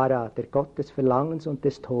sich Mara, der Gott des Verlangens und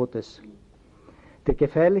des Todes. Der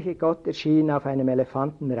gefährliche Gott erschien auf einem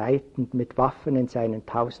Elefanten reitend mit Waffen in seinen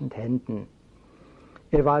 1000 Händen.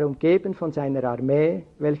 Er war umgeben von seiner Armee,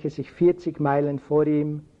 welche sich 40 Meilen vor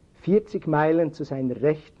ihm, 40 Meilen zu seiner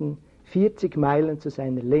Rechten, 40 Meilen zu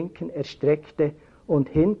seiner Linken erstreckte und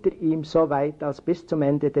hinter ihm so weit als bis zum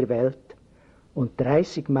Ende der Welt und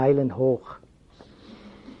 30 Meilen hoch.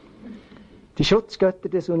 Die Schutzgötter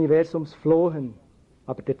des Universums flohen,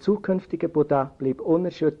 aber der zukünftige Buddha blieb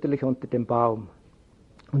unerschütterlich unter dem Baum.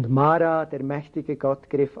 Und Mara, der mächtige Gott,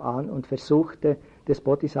 griff an und versuchte, des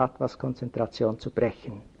Bodhisattvas Konzentration zu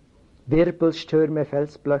brechen. Wirbelstürme,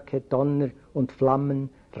 Felsblöcke, Donner und Flammen,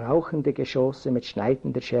 rauchende Geschosse mit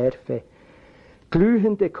schneidender Schärfe,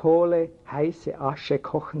 glühende Kohle, heiße Asche,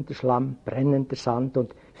 kochender Schlamm, brennender Sand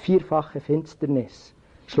und vierfache Finsternis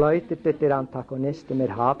schleuderte der Antagonist dem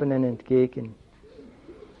Erhabenen entgegen.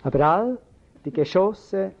 Aber all die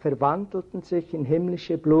Geschosse verwandelten sich in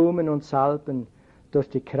himmlische Blumen und Salben durch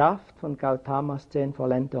die Kraft von Gautamas 10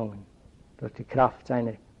 Vollendungen, durch die Kraft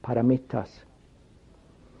seiner Paramitas.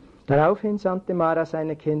 Daraufhin sandte Mara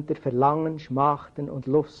seine Kinder Verlangen, Schmachten und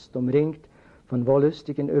Lust, umringt von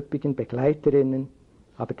wollüstigen, üppigen Begleiterinnen,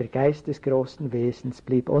 aber der Geist des großen Wesens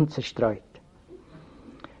blieb unzerstreut.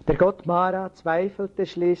 Der Gott Mara zweifelte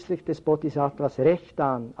schließlich des Bodhisattvas Recht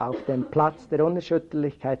an, auf dem Platz der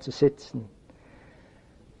Unerschütterlichkeit zu sitzen.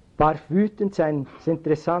 Warf wütend sein, es ist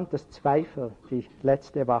interessant, dass Zweifel die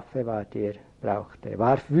letzte Waffe war, die er brauchte.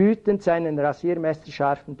 Warf wütend seinen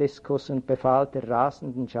rasiermesserscharfen Diskus und befahl der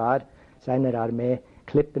rasenden Schar seiner Armee,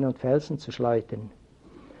 Klippen und Felsen zu schleudern.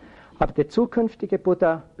 Aber der zukünftige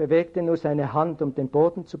Buddha bewegte nur seine Hand, um den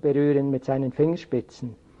Boden zu berühren mit seinen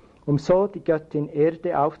Fingerspitzen, um so die Göttin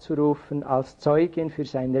Erde aufzurufen als Zeugin für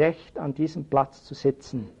sein Recht, an diesem Platz zu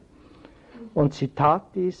sitzen. Und sie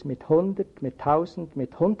tat dies mit 100, mit 1000,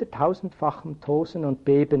 mit 100.000-fachem Tosen und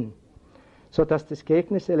Beben, so dass des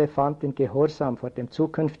Gegners Elefant in Gehorsam vor dem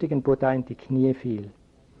zukünftigen Buddha in die Knie fiel.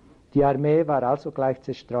 Die Armee war also gleich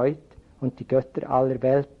zerstreut und die Götter aller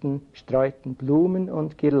Welten streuten Blumen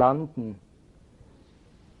und Girlanden.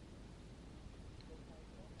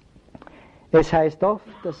 Es heißt oft,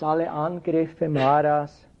 dass alle Angriffe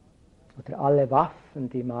Maras oder alle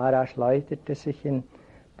Waffen, die Mara schleuderte, sich in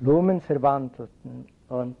Blumen verwandelten.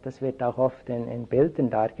 Und das wird auch oft in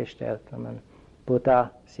Bildern dargestellt, wenn man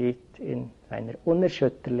Buddha sieht in seiner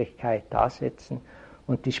Unerschütterlichkeit da sitzen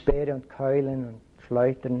und die Speere und Keulen und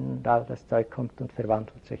Schleudern und all das Zeug kommt und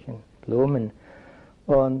verwandelt sich in Blumen.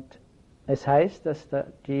 Und es heißt, dass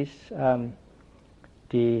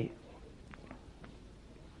die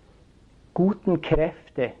guten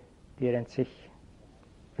Kräfte, die er in sich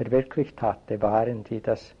verwirklicht hatte, waren, die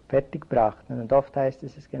das fertigbrachten. Und oft heißt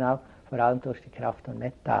es genau, vor allem durch die Kraft von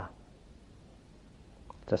Metta,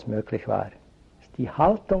 das möglich war. Es ist die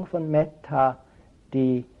Haltung von Metta,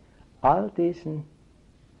 die all diesen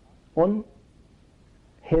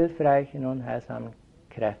unhilfreichen, unheilsamen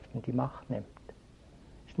Kräften die Macht nimmt.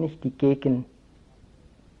 Es ist nicht die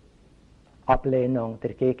Gegenablehnung,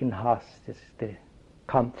 der Gegenhass, das ist der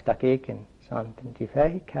Kampf dagegen, sondern die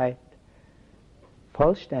Fähigkeit,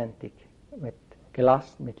 vollständig, mit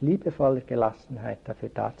liebevoller Gelassenheit dafür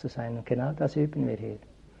da zu sein. Und genau das üben wir hier.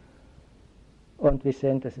 Und wir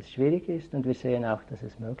sehen, dass es schwierig ist und wir sehen auch, dass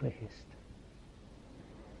es möglich ist.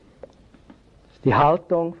 Das ist die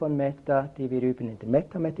Haltung von Metta, die wir üben in der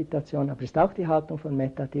Metta-Meditation, aber es ist auch die Haltung von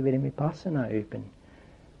Metta, die wir im Vipassana üben.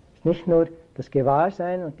 Es ist nicht nur das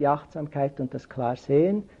Gewahrsein und die Achtsamkeit und das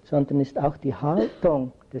Klarsehen, sondern ist auch die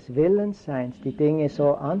Haltung des Willensseins, die Dinge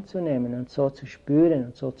so anzunehmen und so zu spüren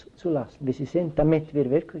und so zuzulassen, wie sie sind, damit wir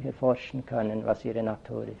wirklich erforschen können, was ihre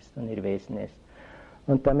Natur ist und ihr Wesen ist.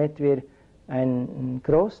 Und damit wir einen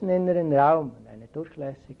großen inneren Raum und eine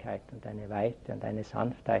Durchlässigkeit und eine Weite und eine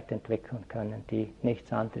Sanftheit entwickeln können, die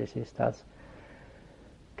nichts anderes ist als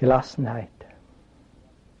Gelassenheit.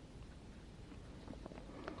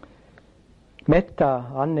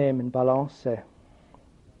 Metta, Annehmen, Balance,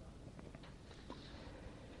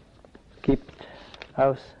 gibt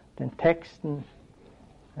aus den Texten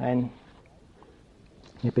eine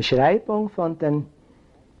Beschreibung von den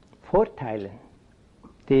Vorteilen,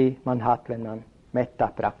 die man hat, wenn man Metta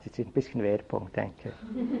praktiziert. Ein bisschen Werbung, denke ich.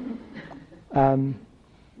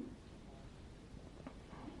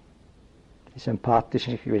 Die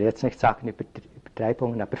sympathischen, ich will jetzt nicht sagen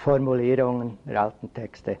Übertreibungen, aber Formulierungen der alten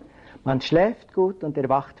Texte. Man schläft gut und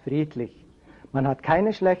erwacht friedlich. Man hat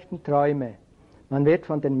keine schlechten Träume. Man wird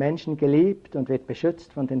von den Menschen geliebt und wird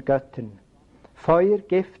beschützt von den Göttern. Feuer,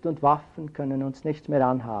 Gift und Waffen können uns nichts mehr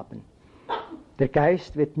anhaben. Der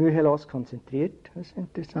Geist wird mühelos konzentriert, das ist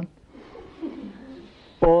interessant.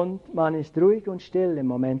 Und man ist ruhig und still im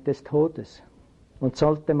Moment des Todes. Und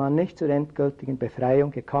sollte man nicht zur endgültigen Befreiung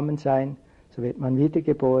gekommen sein, so wird man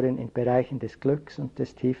wiedergeboren in Bereichen des Glücks und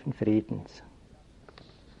des tiefen Friedens.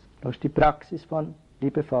 Das ist die Praxis von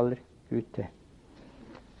liebevoller Güte.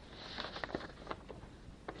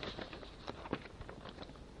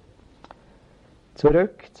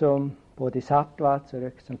 Zurück zum Bodhisattva,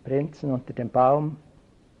 zurück zum Prinzen unter dem Baum.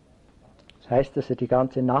 Das heißt, dass er die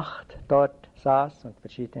ganze Nacht dort saß und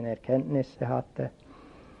verschiedene Erkenntnisse hatte.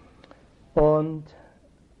 Und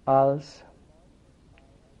als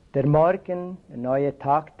der Morgen, der neue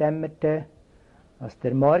Tag dämmerte, als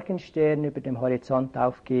der Morgenstern über dem Horizont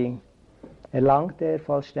aufging, erlangte er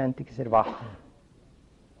vollständiges Erwachen.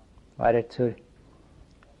 War er zur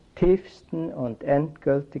tiefsten und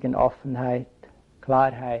endgültigen Offenheit,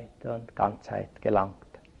 Klarheit und Ganzheit gelangt.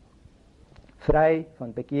 Frei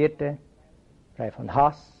von Begierde, frei von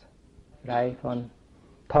Hass, frei von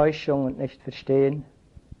Täuschung und Nichtverstehen.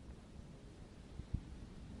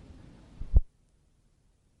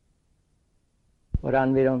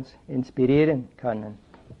 Woran wir uns inspirieren können,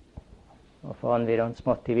 wovon wir uns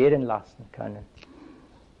motivieren lassen können.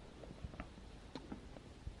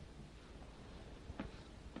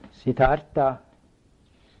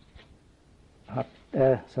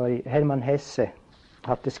 Hermann Hesse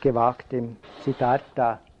hat es gewagt, im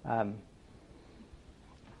Siddhartha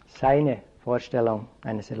seine Vorstellung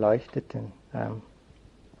eines Erleuchteten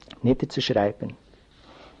niederzuschreiben.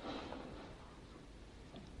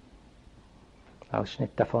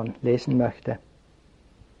 Ausschnitt davon lesen möchte.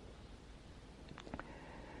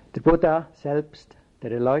 Der Buddha selbst,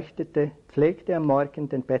 der Erleuchtete, pflegte am Morgen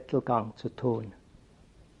den Bettelgang zu tun.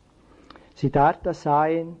 Siddhartha sah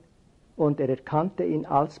ihn und er erkannte ihn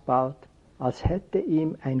alsbald, als hätte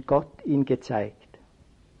ihm ein Gott ihn gezeigt.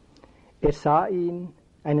 Er sah ihn,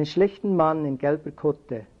 einen schlichten Mann in gelber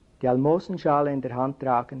Kutte, die Almosenschale in der Hand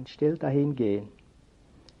tragend, still dahingehen.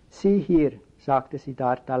 Sieh hier, sagte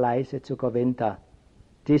Siddhartha leise zu Govinda,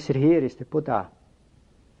 dieser hier ist der Buddha.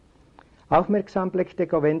 Aufmerksam blickte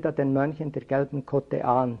Govinda den Mönch in der gelben Kutte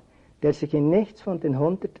an, der sich in nichts von den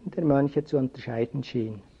Hunderten der Mönche zu unterscheiden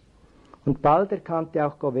schien. Und bald erkannte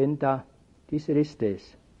auch Govinda, dieser ist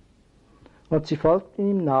es. Und sie folgten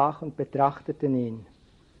ihm nach und betrachteten ihn.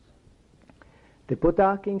 Der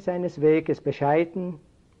Buddha ging seines Weges bescheiden,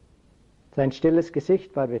 sein stilles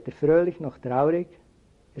Gesicht war weder fröhlich noch traurig,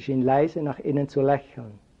 er schien leise nach innen zu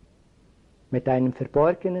lächeln. Mit einem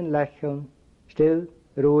verborgenen Lächeln, still,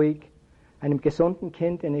 ruhig, einem gesunden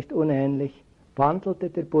Kinde nicht unähnlich, wandelte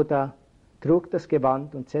der Buddha, trug das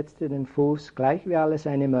Gewand und setzte den Fuß gleich wie alle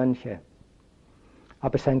seine Mönche.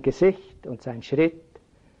 Aber sein Gesicht und sein Schritt,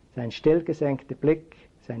 sein still gesenkter Blick,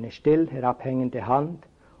 seine still herabhängende Hand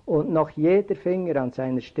und noch jeder Finger an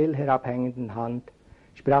seiner still herabhängenden Hand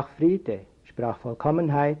sprach Friede, sprach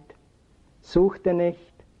Vollkommenheit, suchte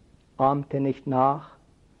nicht, ahmte nicht nach,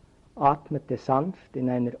 atmete sanft in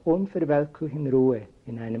einer unverwelklichen Ruhe,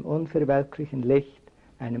 in einem unverwelklichen Licht,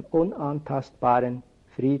 einem unantastbaren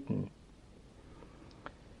Frieden.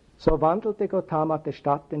 So wandelte Gautama der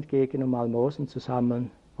Stadt entgegen, um Almosen zu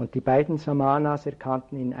sammeln, und die beiden Samanas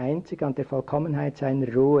erkannten ihn einzig an der Vollkommenheit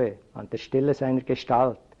seiner Ruhe, an der Stille seiner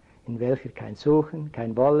Gestalt, in welcher kein Suchen,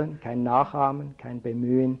 kein Wollen, kein Nachahmen, kein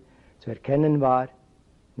Bemühen zu erkennen war,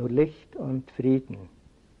 nur Licht und Frieden.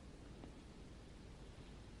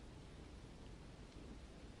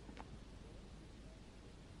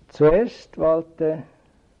 Zuerst wollte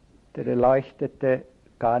der Erleuchtete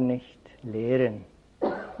gar nicht lehren,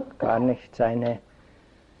 gar nicht seine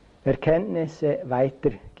Erkenntnisse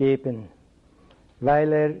weitergeben,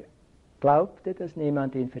 weil er glaubte, dass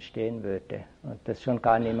niemand ihn verstehen würde und dass schon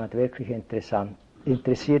gar niemand wirklich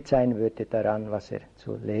interessiert sein würde daran, was er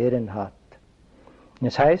zu lehren hat.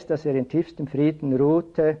 Das heißt, dass er in tiefstem Frieden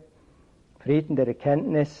ruhte, Frieden der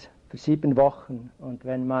Erkenntnis für 7 Wochen. Und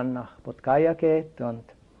wenn man nach Bodh Gaya geht und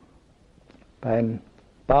beim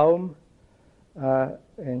Baum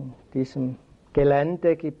in diesem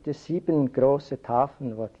Gelände gibt es 7 große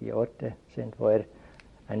Tafeln, wo die Orte sind, wo er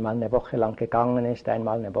einmal eine Woche lang gegangen ist,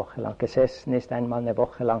 einmal eine Woche lang gesessen ist, einmal eine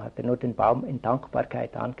Woche lang hat er nur den Baum in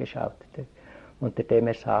Dankbarkeit angeschaut, unter dem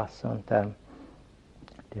er saß und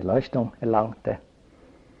die Erleuchtung erlangte.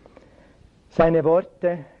 Seine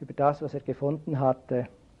Worte über das, was er gefunden hatte,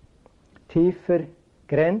 tiefer,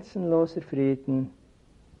 grenzenloser Frieden,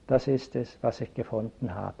 das ist es, was ich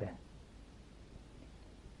gefunden habe.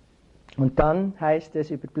 Und dann heißt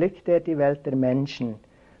es, überblickte er die Welt der Menschen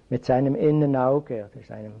mit seinem inneren Auge oder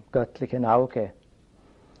seinem göttlichen Auge.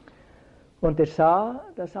 Und er sah,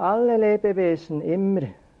 dass alle Lebewesen immer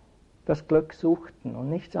das Glück suchten und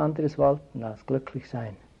nichts anderes wollten als glücklich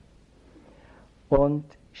sein. Und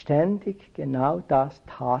ständig genau das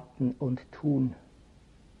taten und tun,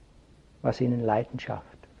 was ihnen Leidenschaft.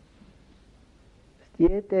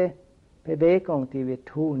 Jede Bewegung, die wir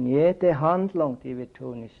tun, jede Handlung, die wir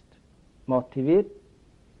tun, ist motiviert,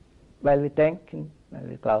 weil wir denken, weil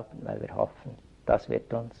wir glauben, weil wir hoffen, das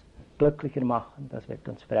wird uns glücklicher machen, das wird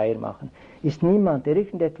uns freier machen. Ist niemand, der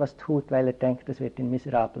irgendetwas tut, weil er denkt, das wird ihn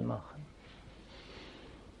miserabel machen.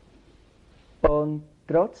 Und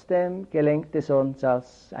trotzdem gelingt es uns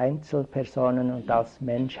als Einzelpersonen und als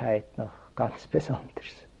Menschheit noch ganz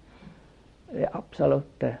besonders. Eine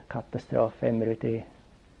absolute Katastrophe immer wieder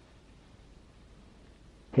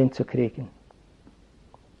hinzukriegen.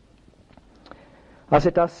 Als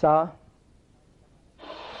er das sah,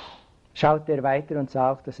 schaute er weiter und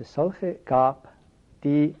sah auch, dass es solche gab,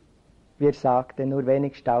 die, wie er sagte, nur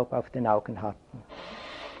wenig Staub auf den Augen hatten.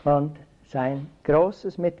 Und sein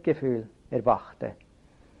großes Mitgefühl erwachte.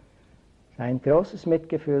 Sein großes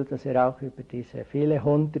Mitgefühl, das er auch über diese viele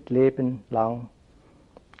 100 Leben lang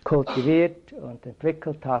kultiviert und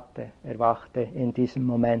entwickelt hatte, erwachte in diesem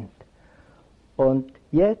Moment. Und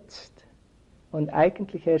jetzt, und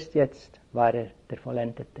eigentlich erst jetzt, war er der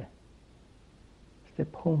Vollendete. ist der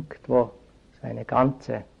Punkt, wo seine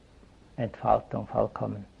ganze Entfaltung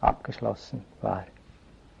vollkommen abgeschlossen war.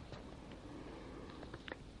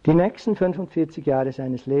 Die nächsten 45 Jahre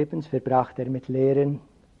seines Lebens verbrachte er mit Lehren.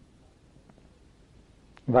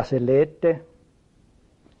 Was er lehrte,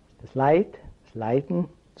 das Leid, das Leiden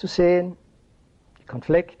zu sehen, die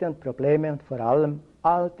Konflikte und Probleme und vor allem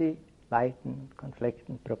all die Leiden,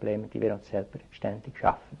 Konflikte und Probleme, die wir uns selber ständig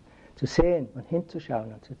schaffen, zu sehen und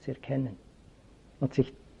hinzuschauen und zu erkennen und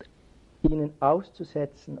sich ihnen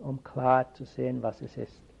auszusetzen, um klar zu sehen, was es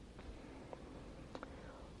ist.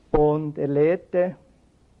 Und er lehrte,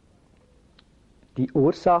 die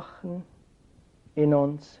Ursachen in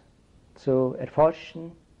uns zu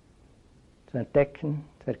erforschen, zu entdecken,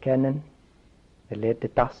 zu erkennen. Er lehrte,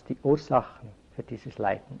 dass die Ursachen für dieses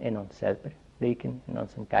Leiden in uns selber liegen, in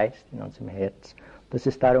unserem Geist, in unserem Herz. Dass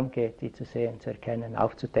es darum geht, die zu sehen, zu erkennen,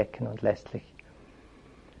 aufzudecken und letztlich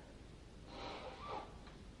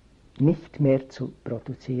nicht mehr zu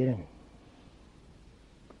produzieren.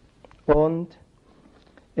 Und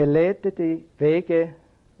er lehrte die Wege,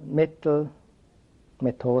 Mittel,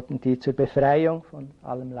 Methoden, die zur Befreiung von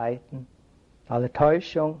allem Leiden, aller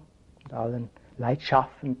Täuschung und allen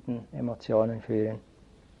leidschaffenden Emotionen führen,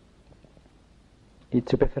 die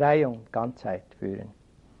zur Befreiung und Ganzheit führen.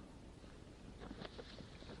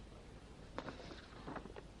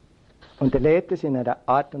 Und er lebt es in einer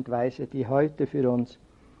Art und Weise, die heute für uns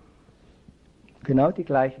genau die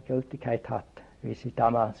gleiche Gültigkeit hat, wie sie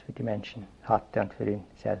damals für die Menschen hatte und für ihn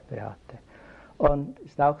selber hatte. Und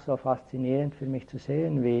es ist auch so faszinierend für mich zu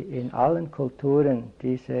sehen, wie in allen Kulturen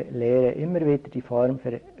diese Lehre immer wieder die Form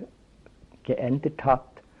geändert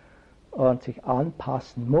hat und sich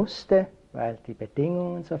anpassen musste, weil die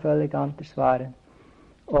Bedingungen so völlig anders waren.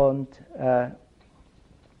 Und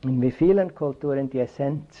in wie vielen Kulturen die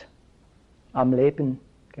Essenz am Leben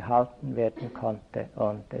gehalten werden konnte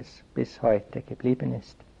und es bis heute geblieben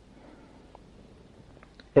ist.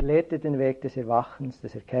 Er lehrte den Weg des Erwachens,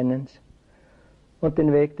 des Erkennens und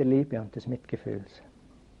den Weg der Liebe und des Mitgefühls.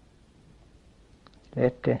 Er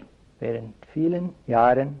lehrte während vielen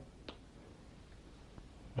Jahren,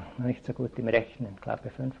 noch nicht so gut im Rechnen, ich glaube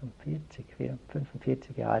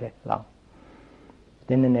 45 Jahre lang,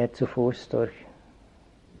 denen er zu Fuß durch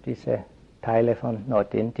diese Teile von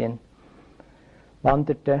Nordindien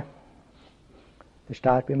wanderte. Er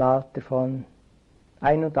starb im Alter von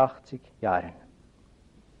 81 Jahren.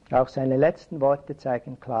 Auch seine letzten Worte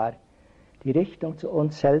zeigen klar die Richtung zu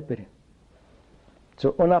uns selber,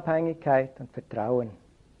 zu Unabhängigkeit und Vertrauen.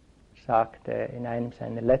 Er sagte in einem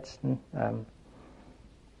seiner letzten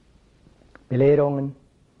Belehrungen: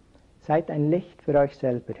 Seid ein Licht für euch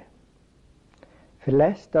selber.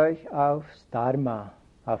 Verlässt euch aufs Dharma,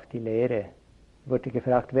 auf die Lehre. Wurde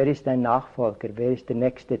gefragt, wer ist ein Nachfolger, wer ist der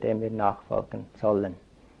Nächste, dem wir nachfolgen sollen?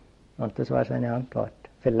 Und das war seine Antwort.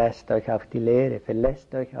 Verlässt euch auf die Lehre,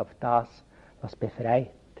 verlässt euch auf das, was befreit.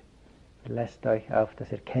 Verlässt euch auf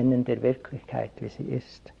das Erkennen der Wirklichkeit, wie sie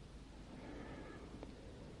ist.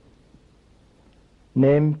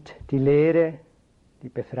 Nehmt die Lehre, die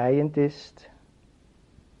befreiend ist,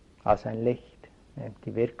 als ein Licht. Nehmt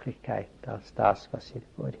die Wirklichkeit als das, was ihr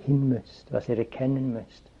hin müsst, was ihr erkennen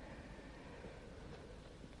müsst.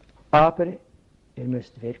 Aber ihr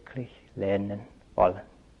müsst wirklich lernen wollen.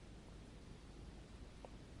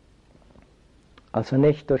 Also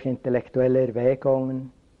nicht durch intellektuelle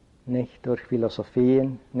Erwägungen, nicht durch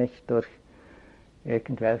Philosophien, nicht durch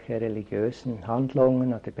irgendwelche religiösen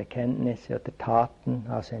Handlungen oder Bekenntnisse oder Taten,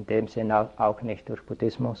 also in dem Sinne auch nicht durch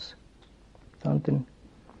Buddhismus, sondern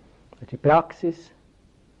durch die Praxis,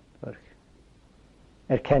 durch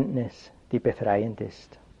Erkenntnis, die befreiend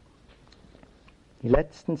ist.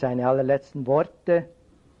 Seine allerletzten Worte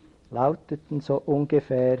lauteten so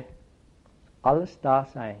ungefähr: Alles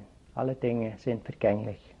Dasein, alle Dinge sind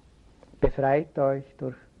vergänglich. Befreit euch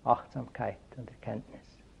durch Achtsamkeit und Erkenntnis.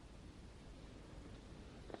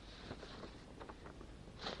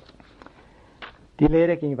 Die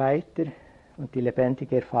Lehre ging weiter und die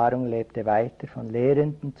lebendige Erfahrung lebte weiter von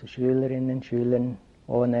Lehrenden zu Schülerinnen, Schülern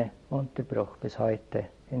ohne Unterbruch bis heute.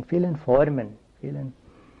 In vielen Formen, vielen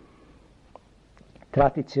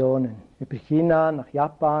Traditionen. Über China nach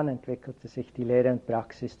Japan entwickelte sich die Lehre und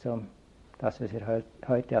Praxis zum, das wir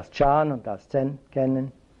heute als Chan und als Zen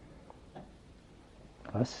kennen,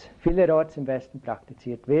 was vielerorts im Westen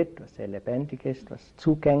praktiziert wird, was sehr lebendig ist, was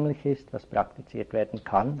zugänglich ist, was praktiziert werden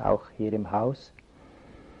kann, auch hier im Haus.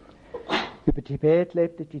 Über Tibet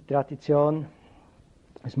lebte die Tradition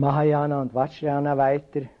des Mahayana und Vajrayana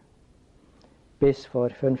weiter bis vor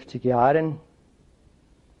 50 Jahren.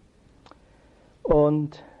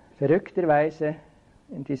 Und verrückterweise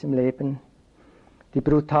in diesem Leben Die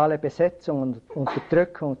brutale Besetzung und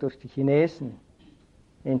Unterdrückung durch die Chinesen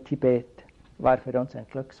in Tibet war für uns ein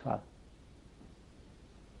Glücksfall.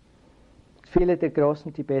 Viele der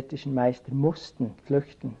großen tibetischen Meister mussten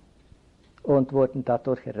flüchten und wurden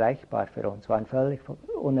dadurch erreichbar für uns, waren völlig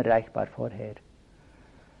unerreichbar vorher.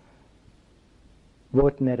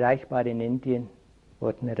 Wurden erreichbar in Indien,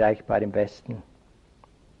 wurden erreichbar im Westen.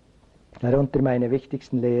 Darunter meine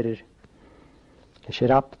wichtigsten Lehrer, Geshe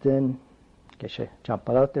Rabten, Geshe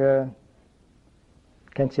Champalodre,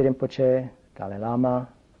 Khensi Rinpoche, Dalai Lama,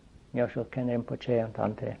 Nyoshul Khen Rinpoche und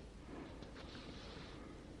andere.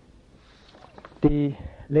 Die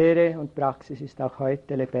Lehre und Praxis ist auch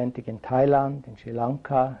heute lebendig in Thailand, in Sri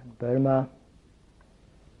Lanka, in Burma.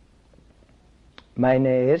 Meine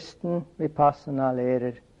ersten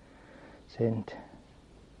Vipassana-Lehrer sind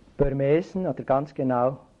Burmesen oder ganz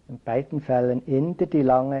genau in beiden Fällen Inder,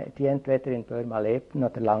 die entweder in Burma lebten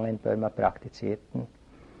oder lange in Burma praktizierten.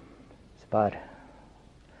 Es war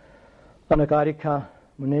Anagarika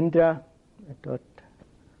Munindra, der dort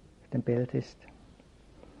auf dem Bild ist,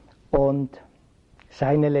 und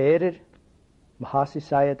seine Lehrer, Mahasi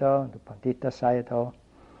Sayadaw und Pandita Sayadaw.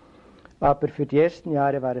 Aber für die ersten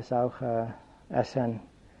Jahre war es auch Asan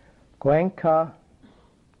Goenka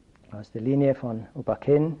aus der Linie von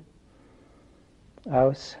Ubakin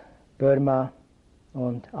aus Burma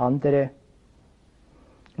und andere.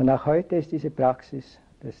 Und auch heute ist diese Praxis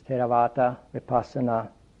des Theravada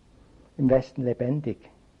Vipassana im Westen lebendig,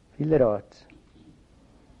 vielerorts.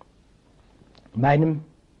 In meinem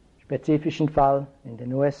spezifischen Fall in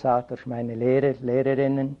den USA durch meine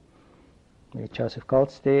Lehrerinnen wie Joseph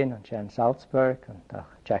Goldstein und Jan Salzberg und auch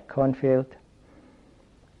Jack Cornfield,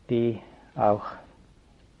 die auch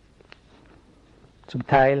zum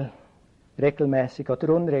Teil regelmäßig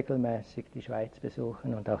oder unregelmäßig die Schweiz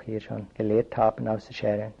besuchen und auch hier schon gelehrt haben außer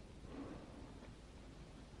Sharon.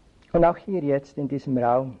 Und auch hier jetzt in diesem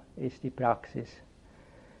Raum ist die Praxis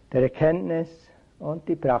der Erkenntnis und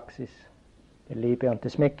die Praxis der Liebe und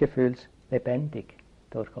des Mitgefühls lebendig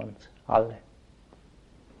durch uns alle.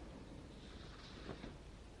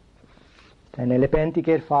 Eine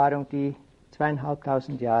lebendige Erfahrung, die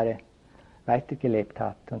 2500 Jahre weitergelebt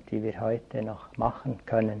hat und die wir heute noch machen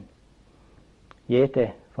können.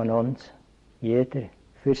 Jede von uns, jeder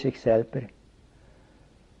für sich selber,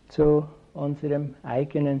 zu unserem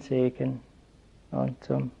eigenen Segen und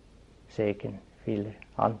zum Segen vieler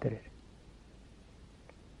anderer.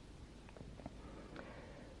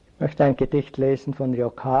 Ich möchte ein Gedicht lesen von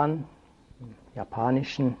Ryokan, einem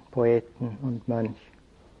japanischen Poeten und Mönch.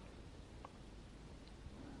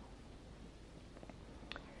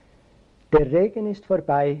 Der Regen ist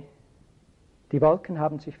vorbei, die Wolken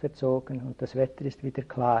haben sich verzogen und das Wetter ist wieder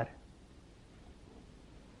klar.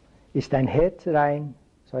 Ist dein Herz rein,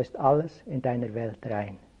 so ist alles in deiner Welt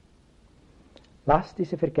rein. Lass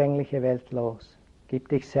diese vergängliche Welt los, gib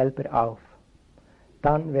dich selber auf.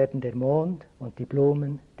 Dann werden der Mond und die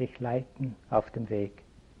Blumen dich leiten auf dem Weg.